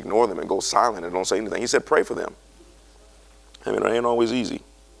just ignore them and go silent and don't say anything. He said pray for them. I mean, it ain't always easy.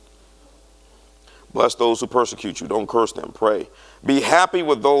 Bless those who persecute you. Don't curse them. Pray. Be happy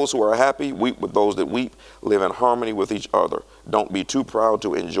with those who are happy. Weep with those that weep. Live in harmony with each other. Don't be too proud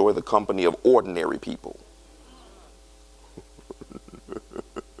to enjoy the company of ordinary people.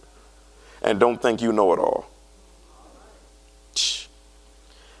 And don't think you know it all.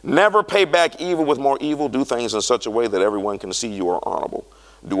 Never pay back evil with more evil. Do things in such a way that everyone can see you are honorable.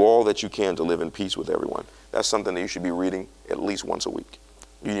 Do all that you can to live in peace with everyone. That's something that you should be reading at least once a week.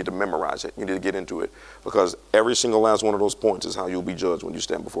 You need to memorize it. You need to get into it because every single last one of those points is how you'll be judged when you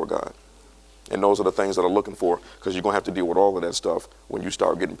stand before God. And those are the things that I'm looking for because you're going to have to deal with all of that stuff when you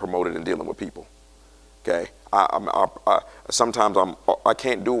start getting promoted and dealing with people. Okay, sometimes I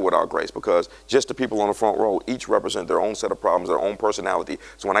can't do it without grace, because just the people on the front row each represent their own set of problems, their own personality.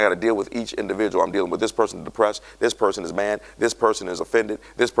 So when I got to deal with each individual, I'm dealing with this person depressed, this person is mad, this person is offended,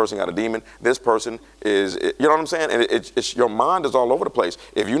 this person got a demon, this person is, you know what I'm saying? And it's your mind is all over the place.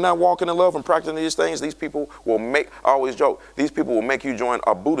 If you're not walking in love and practicing these things, these people will make, I always joke, these people will make you join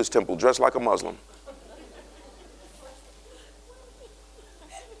a Buddhist temple dressed like a Muslim.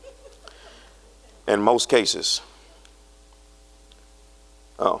 In most cases.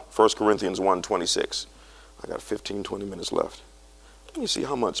 1 Corinthians 1:26. I got 15, 20 minutes left. Let me see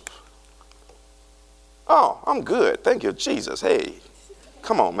how much. Oh, I'm good. Thank you, Jesus. Hey,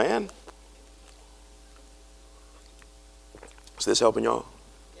 come on, man. Is this helping y'all?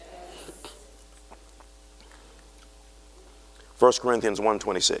 Yes. 1 Corinthians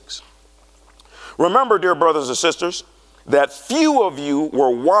 1:26. Remember, dear brothers and sisters, that few of you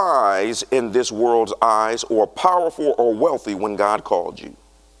were wise in this world's eyes, or powerful or wealthy when God called you.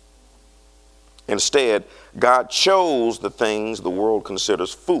 Instead, God chose the things the world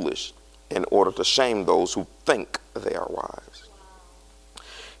considers foolish in order to shame those who think they are wise.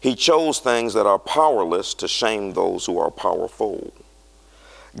 He chose things that are powerless to shame those who are powerful.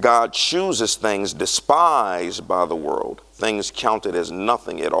 God chooses things despised by the world, things counted as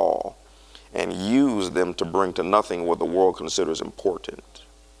nothing at all, and use them to bring to nothing what the world considers important.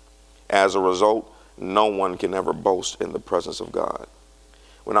 As a result, no one can ever boast in the presence of God.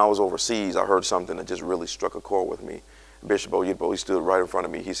 When I was overseas, I heard something that just really struck a chord with me. Bishop Oyedepo, he stood right in front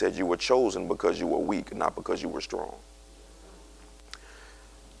of me. He said, you were chosen because you were weak, not because you were strong.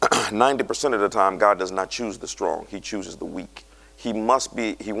 90% of the time, God does not choose the strong. He chooses the weak. He wants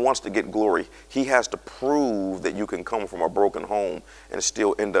to get glory. He has to prove that you can come from a broken home and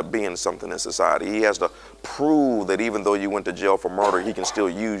still end up being something in society. He has to prove that even though you went to jail for murder, he can still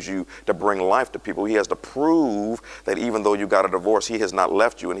use you to bring life to people. He has to prove that even though you got a divorce, he has not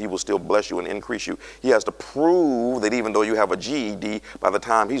left you and he will still bless you and increase you. He has to prove that even though you have a GED, by the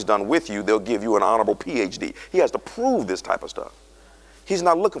time he's done with you, they'll give you an honorable PhD. He has to prove this type of stuff. He's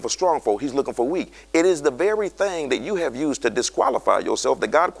not looking for strong folk, he's looking for weak. It is the very thing that you have used to disqualify yourself that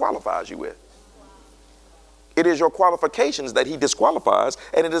God qualifies you with. It is your qualifications that he disqualifies,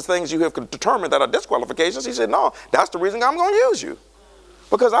 and it is things you have determined that are disqualifications. He said, no, that's the reason I'm going to use you,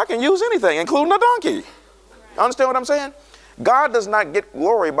 because I can use anything, including a donkey. Understand what I'm saying? God does not get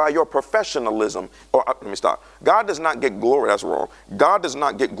glory by your professionalism. Let me stop. God does not get glory. That's wrong. God does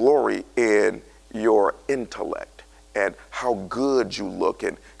not get glory in your intellect and how good you look,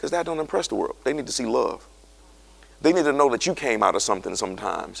 and because that don't impress the world. They need to see love. They need to know that you came out of something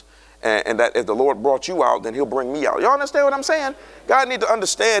sometimes, and that if the Lord brought you out, then he'll bring me out. Y'all understand what I'm saying? God need to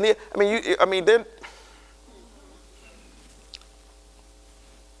understand it.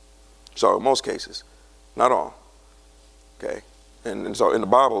 So in most cases, not all. Okay, and so in the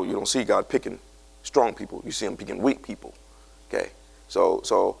Bible, you don't see God picking strong people. You see him picking weak people. Okay,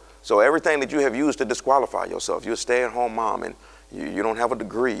 so everything that you have used to disqualify yourself, you're a stay-at-home mom, and you don't have a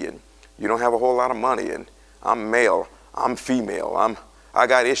degree, and you don't have a whole lot of money, and I'm male, I'm female, I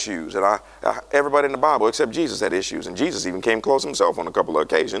got issues, and everybody in the Bible except Jesus had issues, and Jesus even came close himself on a couple of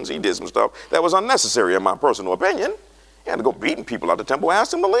occasions. He did some stuff that was unnecessary in my personal opinion. He had to go beating people out the temple,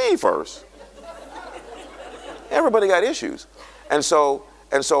 ask them to leave first. Everybody got issues. And so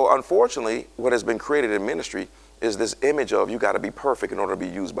unfortunately, what has been created in ministry is this image of you got to be perfect in order to be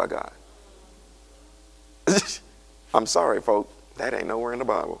used by God. I'm sorry, folks. That ain't nowhere in the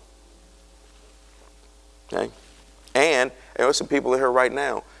Bible. Okay? And there's some people in here right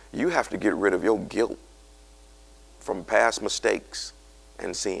now, you have to get rid of your guilt from past mistakes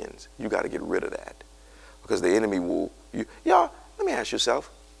and sins. You got to get rid of that, because the enemy will. Y'all, let me ask yourself.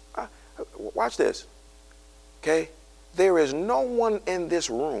 Watch this. Okay? There is no one in this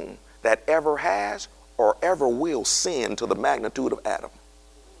room that ever has or ever will sin to the magnitude of Adam.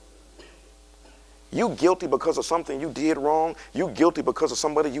 You guilty because of something you did wrong. You guilty because of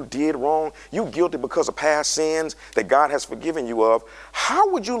somebody you did wrong. You guilty because of past sins that God has forgiven you of. How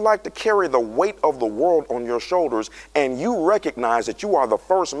would you like to carry the weight of the world on your shoulders and you recognize that you are the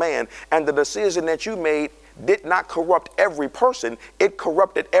first man, and the decision that you made did not corrupt every person, it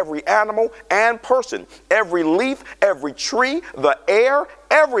corrupted every animal and person. Every leaf, every tree, the air,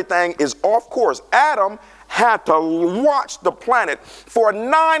 everything is off course. Adam had to watch the planet for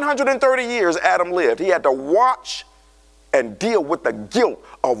 930 years. Adam lived. He had to watch and deal with the guilt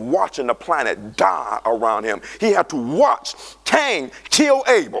of watching the planet die around him. He had to watch Cain kill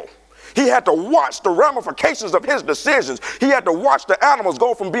Abel. He had to watch the ramifications of his decisions. He had to watch the animals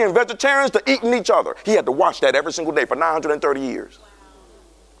go from being vegetarians to eating each other. He had to watch that every single day for 930 years.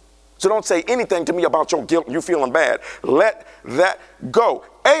 So don't say anything to me about your guilt and you feeling bad. Let that go.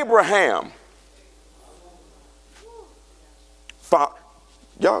 Abraham.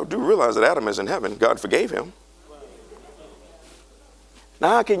 Y'all do realize that Adam is in heaven. God forgave him. Now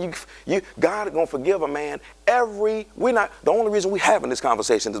how can God gonna forgive a man the only reason we having this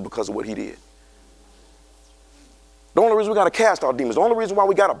conversation is because of what he did. The only reason we got to cast out demons, the only reason why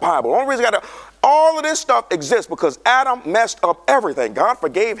we got a Bible, the only reason all of this stuff exists because Adam messed up everything. God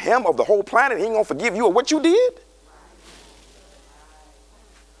forgave him of the whole planet. He ain't gonna forgive you of what you did.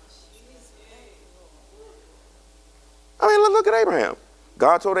 I mean, look at Abraham.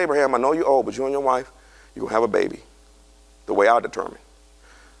 God told Abraham, I know you're old, but you and your wife, you're gonna have a baby. The way I determined.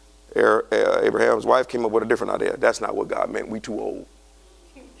 Abraham's wife came up with a different idea. That's not what God meant. We too old.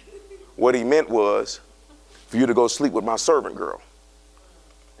 What he meant was for you to go sleep with my servant girl.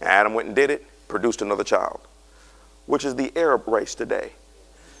 And Adam went and did it, produced another child, which is the Arab race today.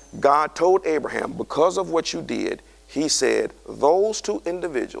 God told Abraham, because of what you did, he said, those two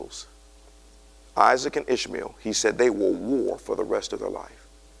individuals, Isaac and Ishmael, he said they will war for the rest of their life.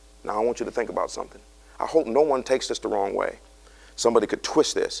 Now I want you to think about something. I hope no one takes this the wrong way. Somebody could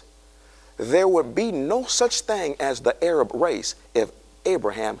twist this. There would be no such thing as the Arab race if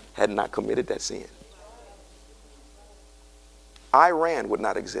Abraham had not committed that sin. Iran would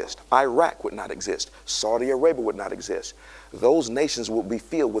not exist. Iraq would not exist. Saudi Arabia would not exist. Those nations would be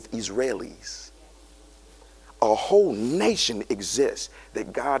filled with Israelis. A whole nation exists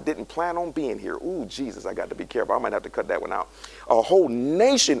that God didn't plan on being here. Ooh, Jesus, I got to be careful. I might have to cut that one out. A whole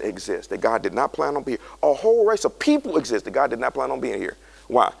nation exists that God did not plan on being here. A whole race of people exists that God did not plan on being here.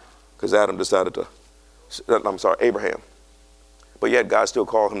 Why? Because Abraham. But yet God still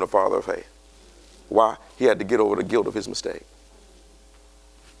called him the father of faith. Why? He had to get over the guilt of his mistake.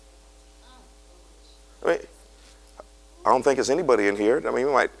 I don't think it's anybody in here. I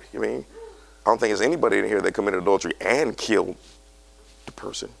don't think it's anybody in here that committed adultery and killed the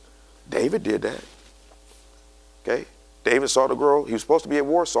person. David did that. Okay? David saw the girl. He was supposed to be at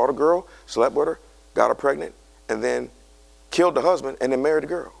war, saw the girl, slept with her, got her pregnant, and then killed the husband and then married the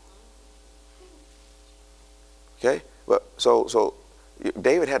girl. Okay? But so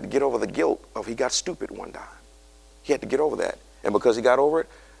David had to get over the guilt of he got stupid one time. He had to get over that. And because he got over it,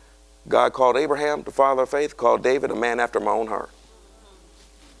 God called Abraham the father of faith, called David a man after my own heart.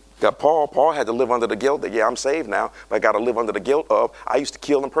 Got Paul had to live under the guilt that, I'm saved now, but I got to live under the guilt of I used to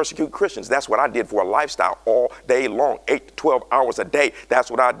kill and persecute Christians. That's what I did for a lifestyle all day long, 8 to 12 hours a day.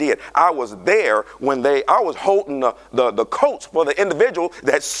 That's what I did. I was there when I was holding the coats for the individual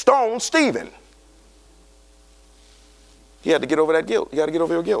that stoned Stephen. He had to get over that guilt. You got to get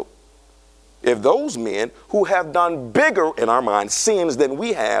over your guilt. If those men who have done bigger, in our minds, sins than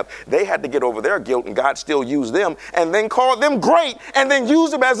we have, they had to get over their guilt and God still used them and then called them great and then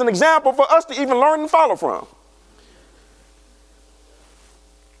used them as an example for us to even learn and follow from.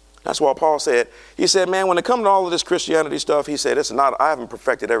 That's why Paul said, he said, man, when it comes to all of this Christianity stuff, he said, I haven't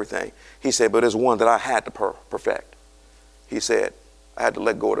perfected everything. He said, but there's one that I had to perfect. He said, I had to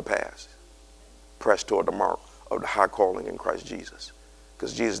let go of the past, press toward the mark of the high calling in Christ Jesus.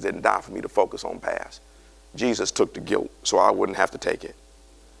 Because Jesus didn't die for me to focus on past. Jesus took the guilt so I wouldn't have to take it.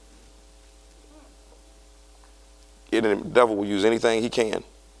 And the devil will use anything he can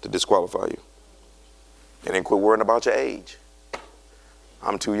to disqualify you. And then quit worrying about your age.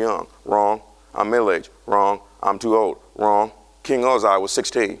 I'm too young. Wrong. I'm middle-aged. Wrong. I'm too old. Wrong. King Uzziah was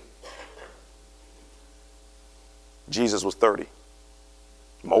 16. Jesus was 30.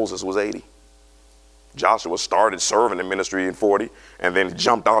 Moses was 80. Joshua started serving in ministry at 40 and then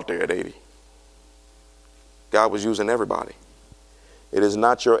jumped out there at 80. God was using everybody. It is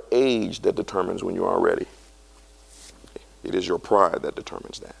not your age that determines when you are ready. It is your pride that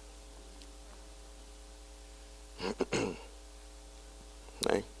determines that.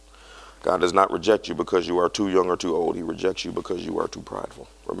 Okay? God does not reject you because you are too young or too old. He rejects you because you are too prideful.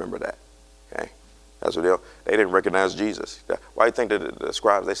 Remember that. Okay? That's what they didn't recognize Jesus. Why do you think that the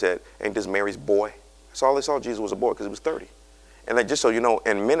scribes, they said, ain't this Mary's boy? That's all they saw. Jesus was a boy because he was 30. And then just so you know,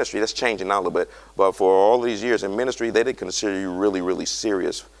 in ministry, that's changing now a little bit. But for all these years in ministry, they didn't consider you really, really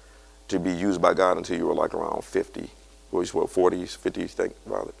serious to be used by God until you were like around 50. What, 40s, 50s, think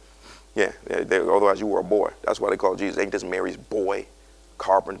about it. Yeah, otherwise you were a boy. That's why they call Jesus. Ain't this Mary's boy?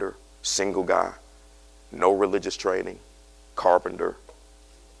 Carpenter, single guy, no religious training, carpenter,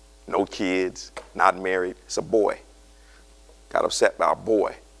 no kids, not married. It's a boy. Got upset by a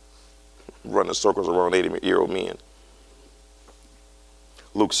boy. Running circles around 80-year-old men.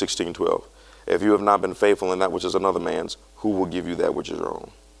 Luke 16:12. If you have not been faithful in that which is another man's, who will give you that which is your own?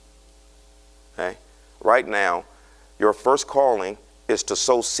 Okay? Right now, your first calling is to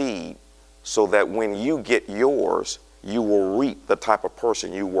sow seed so that when you get yours, you will reap the type of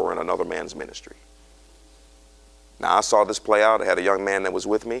person you were in another man's ministry. Now, I saw this play out. I had a young man that was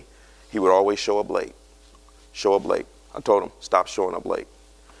with me. He would always show up late. Show up late. I told him, stop showing up late.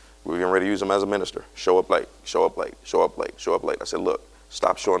 We were getting ready to use him as a minister. Show up late, show up late, show up late, show up late. I said, look,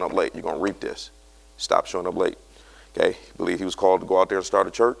 stop showing up late. You're going to reap this. Stop showing up late. Okay? He believed he was called to go out there and start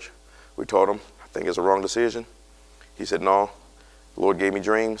a church. We told him, I think it's a wrong decision. He said, no, the Lord gave me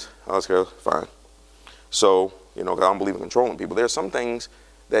dreams. I was like, fine. So, you know, 'cause I don't believe in controlling people. There's some things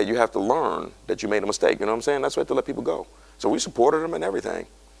that you have to learn that you made a mistake. You know what I'm saying? That's why you have to let people go. So we supported him and everything.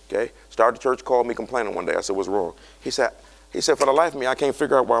 Okay? Started the church, called me complaining one day. I said, what's wrong? He said, for the life of me, I can't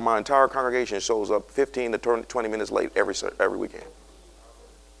figure out why my entire congregation shows up 15 to 20 minutes late every weekend.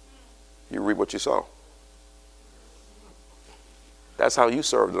 You reap what you sow. That's how you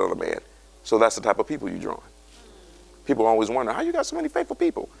served another man. So that's the type of people you join. People always wonder, how you got so many faithful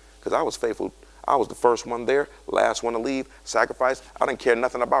people? Because I was faithful. I was the first one there, last one to leave, sacrifice. I didn't care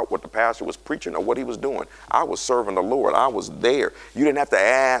nothing about what the pastor was preaching or what he was doing. I was serving the Lord. I was there. You didn't have to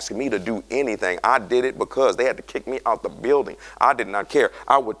ask me to do anything. I did it because they had to kick me out the building. I did not care.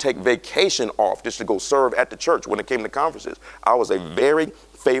 I would take vacation off just to go serve at the church when it came to conferences. I was a very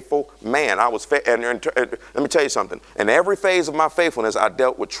faithful man. I was, and let me tell you something. In every phase of my faithfulness, I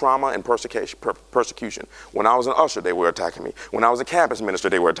dealt with trauma and persecution. When I was an usher, they were attacking me. When I was a campus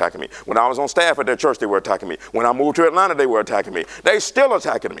minister, they were attacking me. When I was on staff at their church, they were attacking me. When I moved to Atlanta, they were attacking me. They still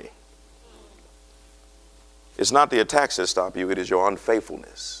attacking me. It's not the attacks that stop you. It is your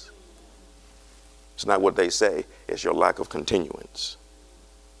unfaithfulness. It's not what they say. It's your lack of continuance.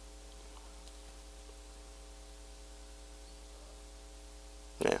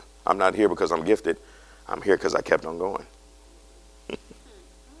 Yeah, I'm not here because I'm gifted. I'm here because I kept on going.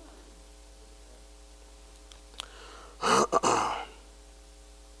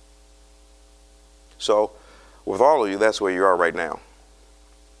 So, with all of you, that's where you are right now.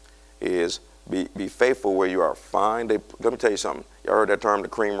 Is be faithful where you are. Let me tell you something. Y'all heard that term, the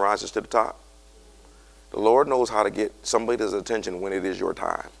cream rises to the top? The Lord knows how to get somebody's attention when it is your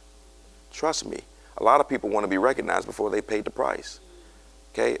time. Trust me. A lot of people want to be recognized before they paid the price.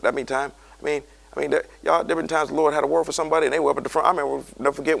 Okay, that mean time. Y'all, different times the Lord had a word for somebody and they were up at the front. I remember,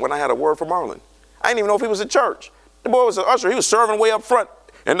 never forget when I had a word for Marlon. I didn't even know if he was in church. The boy was an usher. He was serving way up front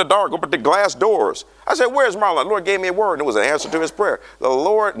in the dark, up at the glass doors. I said, where's Marlon? The Lord gave me a word and it was an answer to his prayer. The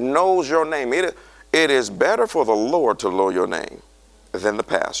Lord knows your name. It is better for the Lord to know your name than the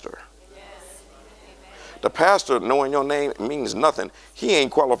pastor. Yes. The pastor knowing your name means nothing. He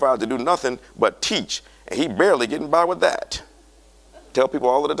ain't qualified to do nothing but teach. And he barely getting by with that. Tell people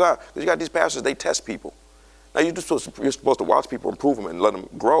all of the time. Because you got these pastors, they test people. Now, you're supposed to watch people, improve them, and let them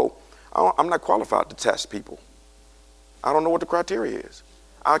grow. I'm not qualified to test people. I don't know what the criteria is.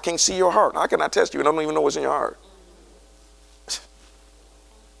 I can't see your heart. I cannot test you, and I don't even know what's in your heart.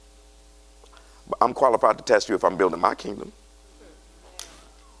 But I'm qualified to test you if I'm building my kingdom.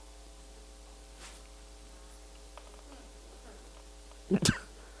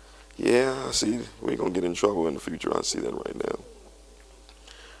 Yeah, I see. We're going to get in trouble in the future. I see that right now.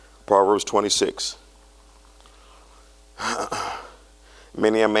 Proverbs 26.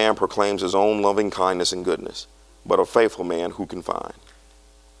 Many a man proclaims his own loving kindness and goodness, but a faithful man who can find?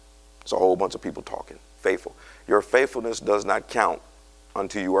 It's a whole bunch of people talking. Faithful. Your faithfulness does not count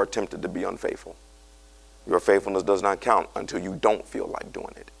until you are tempted to be unfaithful. Your faithfulness does not count until you don't feel like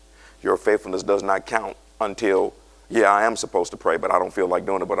doing it. Your faithfulness does not count until, yeah, I am supposed to pray, but I don't feel like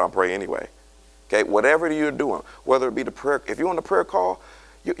doing it, but I'll pray anyway. Okay, whatever you're doing, whether it be the prayer, if you're on the prayer call,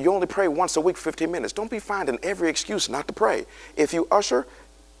 you only pray once a week, 15 minutes. Don't be finding every excuse not to pray. If you usher,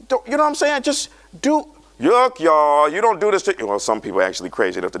 don't, you know what I'm saying? Just do, yuck, y'all, you don't do this to, well, some people are actually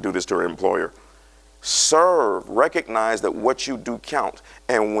crazy enough to do this to their employer. Serve, recognize that what you do counts.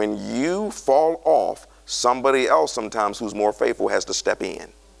 And when you fall off, somebody else sometimes who's more faithful has to step in.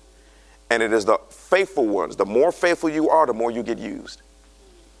 And it is the faithful ones. The more faithful you are, the more you get used.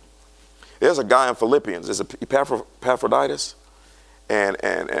 There's a guy in Philippians, there's Epaphroditus. And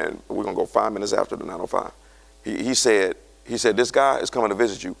we're going to go 5 minutes after the 9:05. He said, this guy is coming to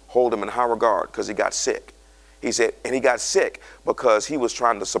visit you. Hold him in high regard because he got sick. He said, and he got sick because he was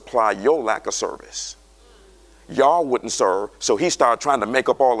trying to supply your lack of service. Y'all wouldn't serve, so he started trying to make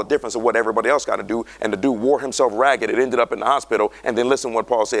up all the difference of what everybody else got to do, and the dude wore himself ragged. It ended up in the hospital, and then listen to what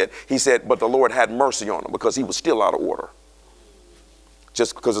Paul said. He said, but the Lord had mercy on him because he was still out of order.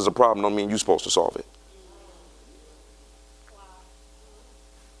 Just because there's a problem don't mean you're supposed to solve it.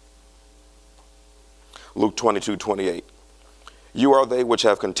 Luke 22:28. You are they which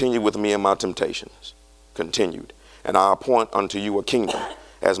have continued with me in my temptations. Continued. And I appoint unto you a kingdom,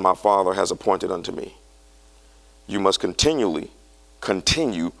 as my Father has appointed unto me. You must continue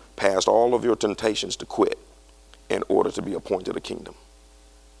past all of your temptations to quit in order to be appointed a kingdom.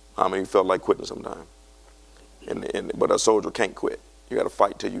 How many felt like quitting sometime? But a soldier can't quit. You got to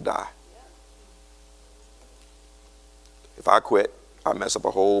fight till you die. If I quit, I mess up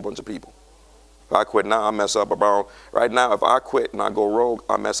a whole bunch of people. If I quit now, I mess up about, right now, if I quit and I go rogue,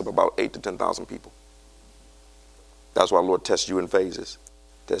 I mess up about 8,000 to 10,000 people. That's why the Lord tests you in phases.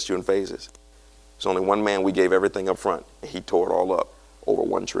 Tests you in phases. There's only one man we gave everything up front, and he tore it all up over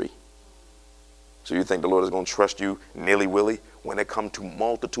one tree. So you think the Lord is going to trust you nilly-willy when it comes to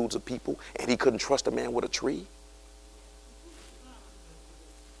multitudes of people, and he couldn't trust a man with a tree?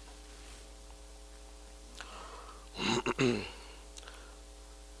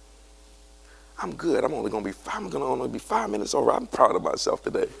 I'm good. I'm only going to be 5 minutes over. I'm proud of myself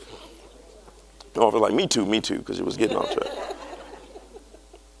today. Oh, I feel like me too, because it was getting off track.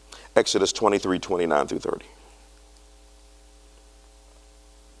 Exodus 23, 29 through 30.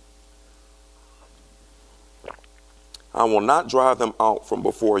 I will not drive them out from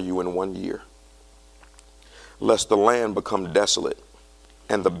before you in 1 year, lest the land become desolate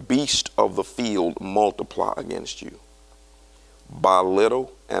and the beast of the field multiply against you. By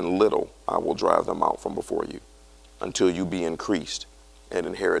little and little I will drive them out from before you until you be increased and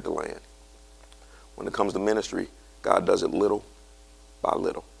inherit the land. When it comes to ministry, God does it little by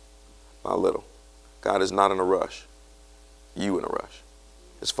little by little. God is not in a rush. You in a rush.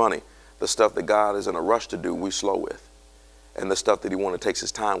 It's funny. The stuff that God is in a rush to do, we slow with. And the stuff that he wants to take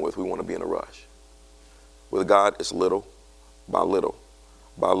his time with, we want to be in a rush. With God, it's little by little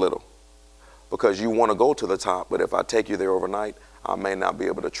by little. Because you want to go to the top, but if I take you there overnight, I may not be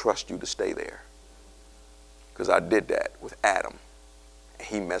able to trust you to stay there. Because I did that with Adam.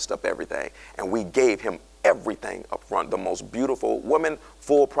 He messed up everything. And we gave him everything up front. The most beautiful woman,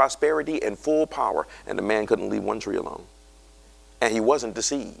 full prosperity and full power. And the man couldn't leave one tree alone. And he wasn't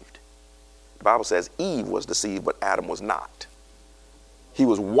deceived. The Bible says Eve was deceived, but Adam was not. He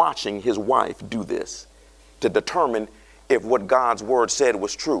was watching his wife do this to determine if what God's word said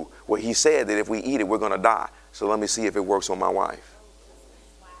was true. Well, he said that if we eat it, we're going to die. So let me see if it works on my wife.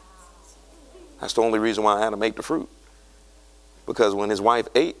 That's the only reason why Adam ate the fruit. Because when his wife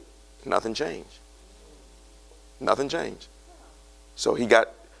ate, nothing changed. Nothing changed. So he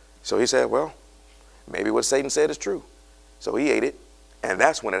said, well, maybe what Satan said is true. So he ate it. And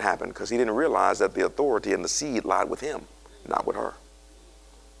that's when it happened, because he didn't realize that the authority and the seed lied with him, not with her.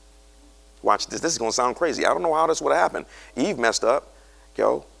 Watch this. This is going to sound crazy. I don't know how this would happen. Eve messed up. I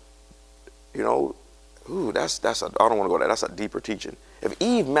don't want to go there. That's a deeper teaching. If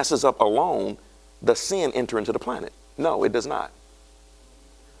Eve messes up alone, does sin enter into the planet? No, it does not.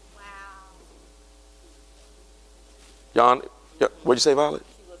 Wow. John, what'd you say, Violet?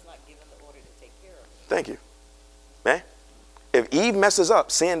 She was not given the order to take care of it. Thank you. Man, if Eve messes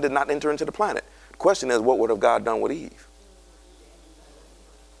up, sin did not enter into the planet. The question is, what would have God done with Eve?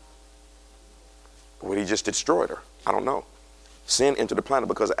 Would he just destroyed her? I don't know. Sin entered the planet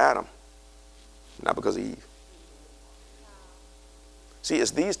because of Adam, not because of Eve. See,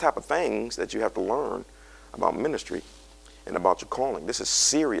 it's these type of things that you have to learn about ministry and about your calling. This is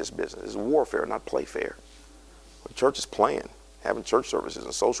serious business. It's warfare, not playfair. The church is playing, having church services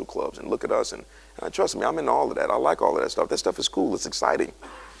and social clubs, and look at us. And trust me, I'm into all of that. I like all of that stuff. That stuff is cool. It's exciting.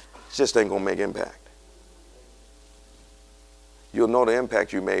 It just ain't going to make impact. You'll know the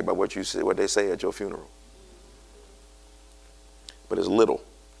impact you made by what they say at your funeral. But it's little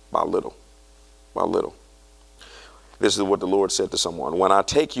by little by little. This is what the Lord said to someone. When I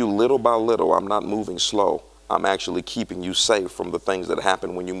take you little by little, I'm not moving slow. I'm actually keeping you safe from the things that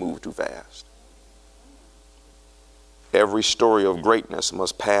happen when you move too fast. Every story of greatness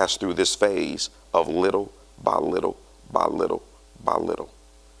must pass through this phase of little by little by little by little.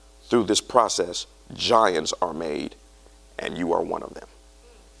 Through this process, giants are made, and you are one of them.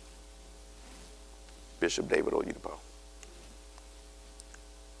 Bishop David Oyedepo.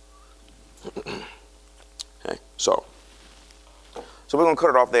 Okay, so we're going to cut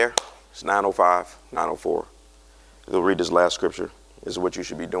it off there. It's 9:05, 9:04. We'll read this last scripture. This is what you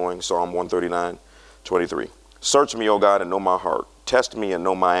should be doing. Psalm 139:23. Search me, O God, and know my heart. Test me and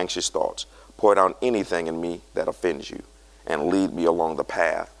know my anxious thoughts. Point out anything in me that offends you, and lead me along the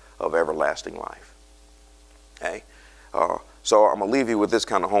path of everlasting life. Okay? So I'm going to leave you with this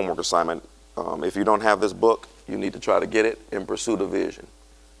kind of homework assignment. If you don't have this book, you need to try to get it, In Pursuit of Vision.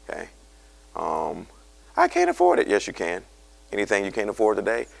 Okay? I can't afford it. Yes, you can. Anything you can't afford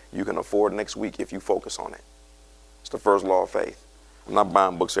today, you can afford next week if you focus on it. It's the first law of faith. I'm not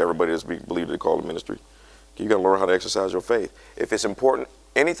buying books for everybody that's believed they call it ministry. You got to learn how to exercise your faith. If it's important,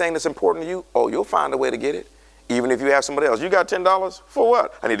 anything that's important to you, oh, you'll find a way to get it. Even if you ask somebody else, you got $10 for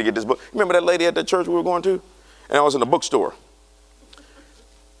what? I need to get this book. Remember that lady at that church we were going to? And I was in the bookstore.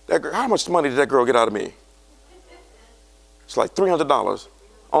 That girl, how much money did that girl get out of me? It's like $300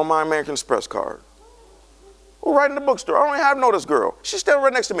 on my American Express card. We're right in the bookstore. I don't even have to know this girl. She's still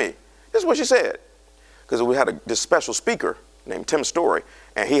right next to me. This is what she said. Because we had this special speaker named Tim Story,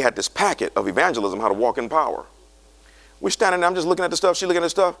 and he had this packet of evangelism, how to walk in power. We're standing there, I'm just looking at the stuff. She looking at the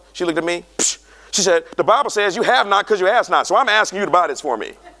stuff. She looked at me. Psh. She said, the Bible says you have not because you ask not. So I'm asking you to buy this for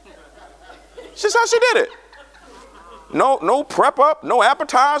me. That's how she did it. No prep up, no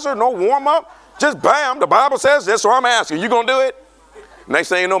appetizer, no warm up. Just bam, the Bible says this, so I'm asking. You going to do it? Next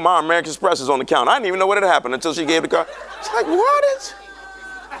thing you know, my American Express is on the counter. I didn't even know what had happened until she gave the card. It's like, what is?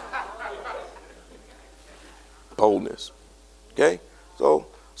 Boldness. Okay?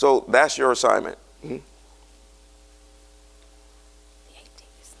 So that's your assignment. Mm-hmm.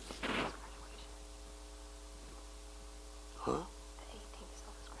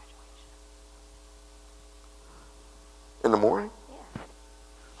 In the morning? Yeah.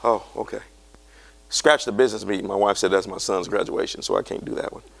 Oh, okay. Scratch the business meeting. My wife said that's my son's graduation, so I can't do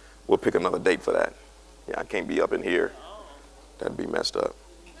that one. We'll pick another date for that. Yeah, I can't be up in here. That'd be messed up.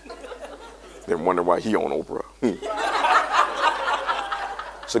 Then wonder why he on Oprah.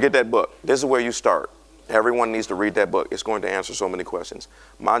 So get that book. This is where you start. Everyone needs to read that book. It's going to answer so many questions.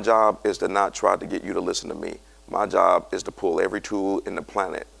 My job is to not try to get you to listen to me. My job is to pull every tool in the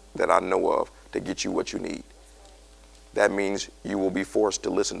planet that I know of to get you what you need. That means you will be forced to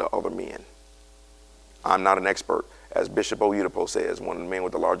listen to other men. I'm not an expert. As Bishop Oyedepo says, one of the men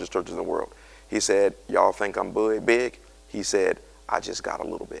with the largest churches in the world, he said, y'all think I'm big? He said, I just got a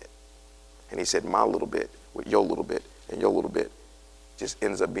little bit. And he said, my little bit with your little bit and your little bit just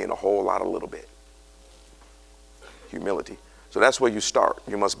ends up being a whole lot of little bit. Humility. So that's where you start.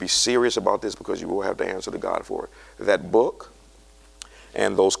 You must be serious about this because you will have to answer to God for it. That book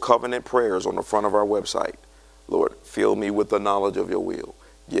and those covenant prayers on the front of our website. Lord, fill me with the knowledge of your will.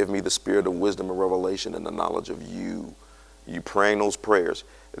 Give me the spirit of wisdom and revelation and the knowledge of you. You praying those prayers.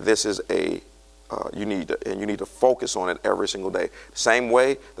 This is you need to focus on it every single day. Same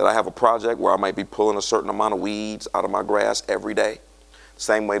way that I have a project where I might be pulling a certain amount of weeds out of my grass every day.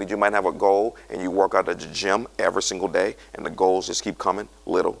 Same way that you might have a goal and you work out at the gym every single day and the goals just keep coming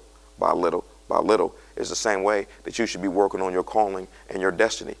little by little by little. It's the same way that you should be working on your calling and your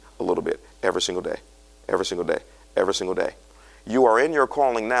destiny a little bit every single day. Every single day, every single day. You are in your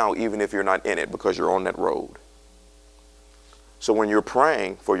calling now, even if you're not in it, because you're on that road. So when you're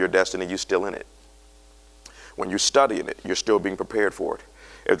praying for your destiny, you're still in it. When you're studying it, you're still being prepared for it.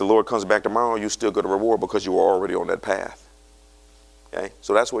 If the Lord comes back tomorrow, you still get a reward because you are already on that path. Okay?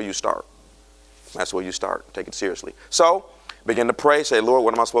 So that's where you start. That's where you start. Take it seriously. So begin to pray. Say, Lord,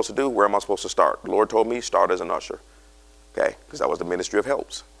 what am I supposed to do? Where am I supposed to start? The Lord told me, start as an usher. Okay? Because that was the ministry of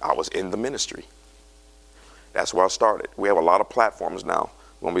helps. I was in the ministry. That's where I started. We have a lot of platforms now.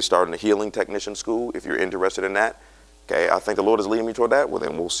 When we start in the healing technician school, if you're interested in that, okay, I think the Lord is leading me toward that, well,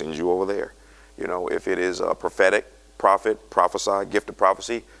 then we'll send you over there. You know, if it is a prophetic, prophet, prophesy, gift of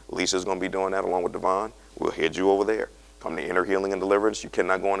prophecy, Lisa's going to be doing that along with Devon. We'll head you over there. Come to inner healing and deliverance. You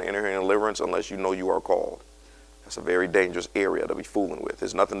cannot go into inner healing and deliverance unless you know you are called. That's a very dangerous area to be fooling with.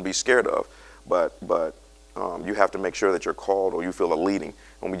 There's nothing to be scared of, but you have to make sure that you're called or you feel a leading.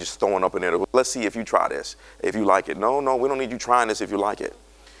 When we just throwing up in there, let's see if you try this, if you like it. No, we don't need you trying this if you like it.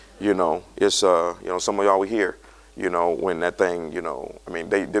 You know, it's, some of y'all were here, when that thing,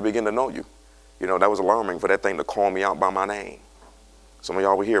 they begin to know you. That was alarming for that thing to call me out by my name. Some of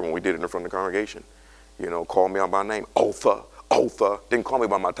y'all were here when we did it in front of the congregation. Call me out by name. Otha. Didn't call me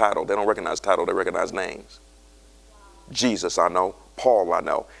by my title. They don't recognize title. They recognize names. Jesus, I know. Paul, I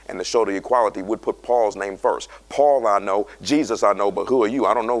know. And to show the equality, would put Paul's name first. Paul, I know. Jesus, I know. But who are you?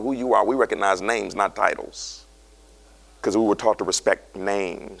 I don't know who you are. We recognize names, not titles. Because we were taught to respect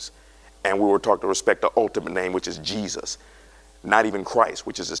names. And we were taught to respect the ultimate name, which is Jesus. Not even Christ,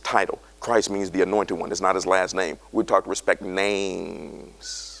 which is his title. Christ means the anointed one. It's not his last name. We're taught to respect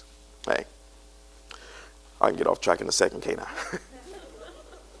names. Hey, I can get off track in a second, can't I?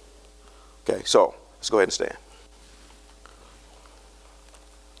 Okay, so let's go ahead and stand.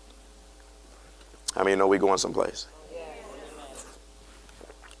 How many know we're going someplace?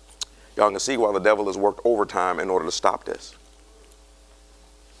 Y'all can see why the devil has worked overtime in order to stop this.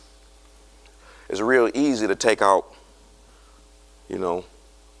 It's real easy to take out,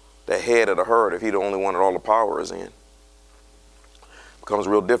 the head of the herd if he's the only one that all the power is in. It becomes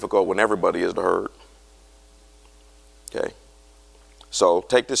real difficult when everybody is the herd. Okay? So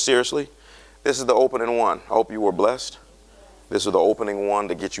take this seriously. This is the opening one. I hope you were blessed. This is the opening one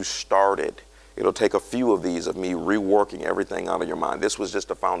to get you started. It'll take a few of these of me reworking everything out of your mind. This was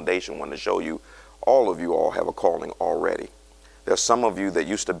just a foundation one to show you all of you all have a calling already. There's some of you that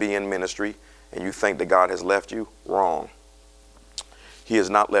used to be in ministry and you think that God has left you. Wrong. He has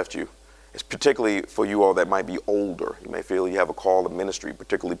not left you. It's particularly for you all that might be older. You may feel you have a call to ministry,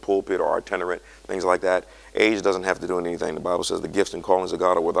 particularly pulpit or itinerant, things like that. Age doesn't have to do anything. The Bible says the gifts and callings of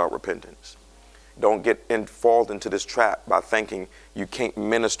God are without repentance. Don't fall into this trap by thinking you can't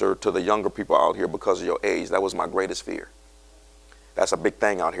minister to the younger people out here because of your age. That was my greatest fear. That's a big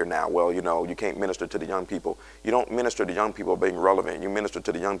thing out here now. Well, you can't minister to the young people. You don't minister to young people by being relevant. You minister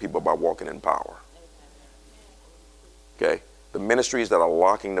to the young people by walking in power. Okay? The ministries that are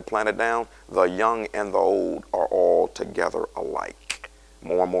locking the planet down, the young and the old are all together alike.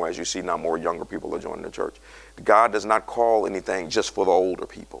 More and more, as you see now, more younger people are joining the church. God does not call anything just for the older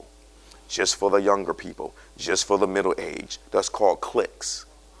people, just for the younger people, just for the middle age. That's called cliques.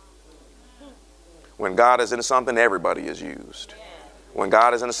 When God is in something, everybody is used. When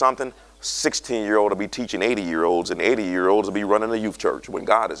God is into something, 16-year-old will be teaching 80-year-olds, and 80-year-olds will be running a youth church when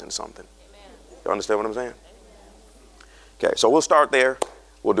God is in something. You understand what I'm saying? Okay, so we'll start there.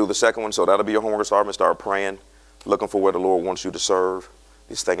 We'll do the second one. So that'll be your homework assignment. Start praying, looking for where the Lord wants you to serve.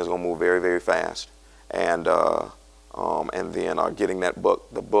 This thing is going to move very, very fast. And then getting that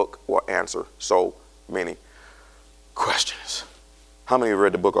book. The book will answer so many questions. How many have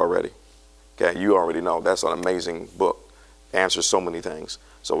read the book already? Okay, you already know. That's an amazing book. Answers so many things.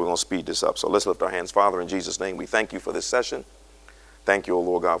 So we're going to speed this up. So let's lift our hands. Father, in Jesus' name, we thank you for this session. Thank you, O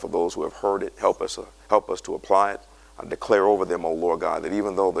Lord God, for those who have heard it. Help us to apply it. I declare over them, O Lord God, that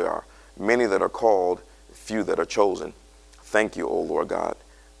even though there are many that are called, few that are chosen, thank you, O Lord God,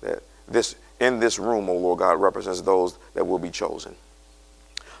 that in this room, O Lord God, represents those that will be chosen.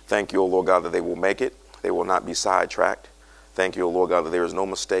 Thank you, O Lord God, that they will make it. They will not be sidetracked. Thank you, O Lord God, that there is no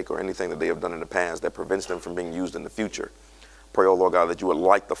mistake or anything that they have done in the past that prevents them from being used in the future. Pray, O Lord God, that you would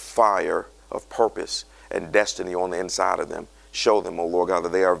light the fire of purpose and destiny on the inside of them. Show them, O Lord God,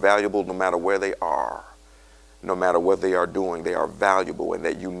 that they are valuable no matter where they are. No matter what they are doing, they are valuable and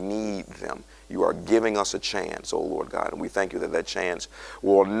that you need them. You are giving us a chance, O Lord God, and we thank you that that chance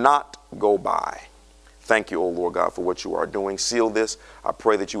will not go by. Thank you, O Lord God, for what you are doing. Seal this. I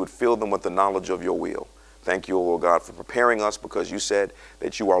pray that you would fill them with the knowledge of your will. Thank you, O Lord God, for preparing us because you said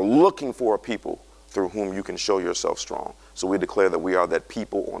that you are looking for a people through whom you can show yourself strong. So we declare that we are that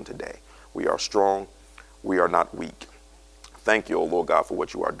people on today. We are strong. We are not weak. Thank you, O Lord God, for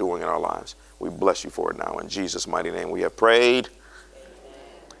what you are doing in our lives. We bless you for it now. In Jesus' mighty name we have prayed.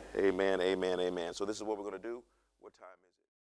 Amen, amen, amen. So this is what we're going to do. What time is it?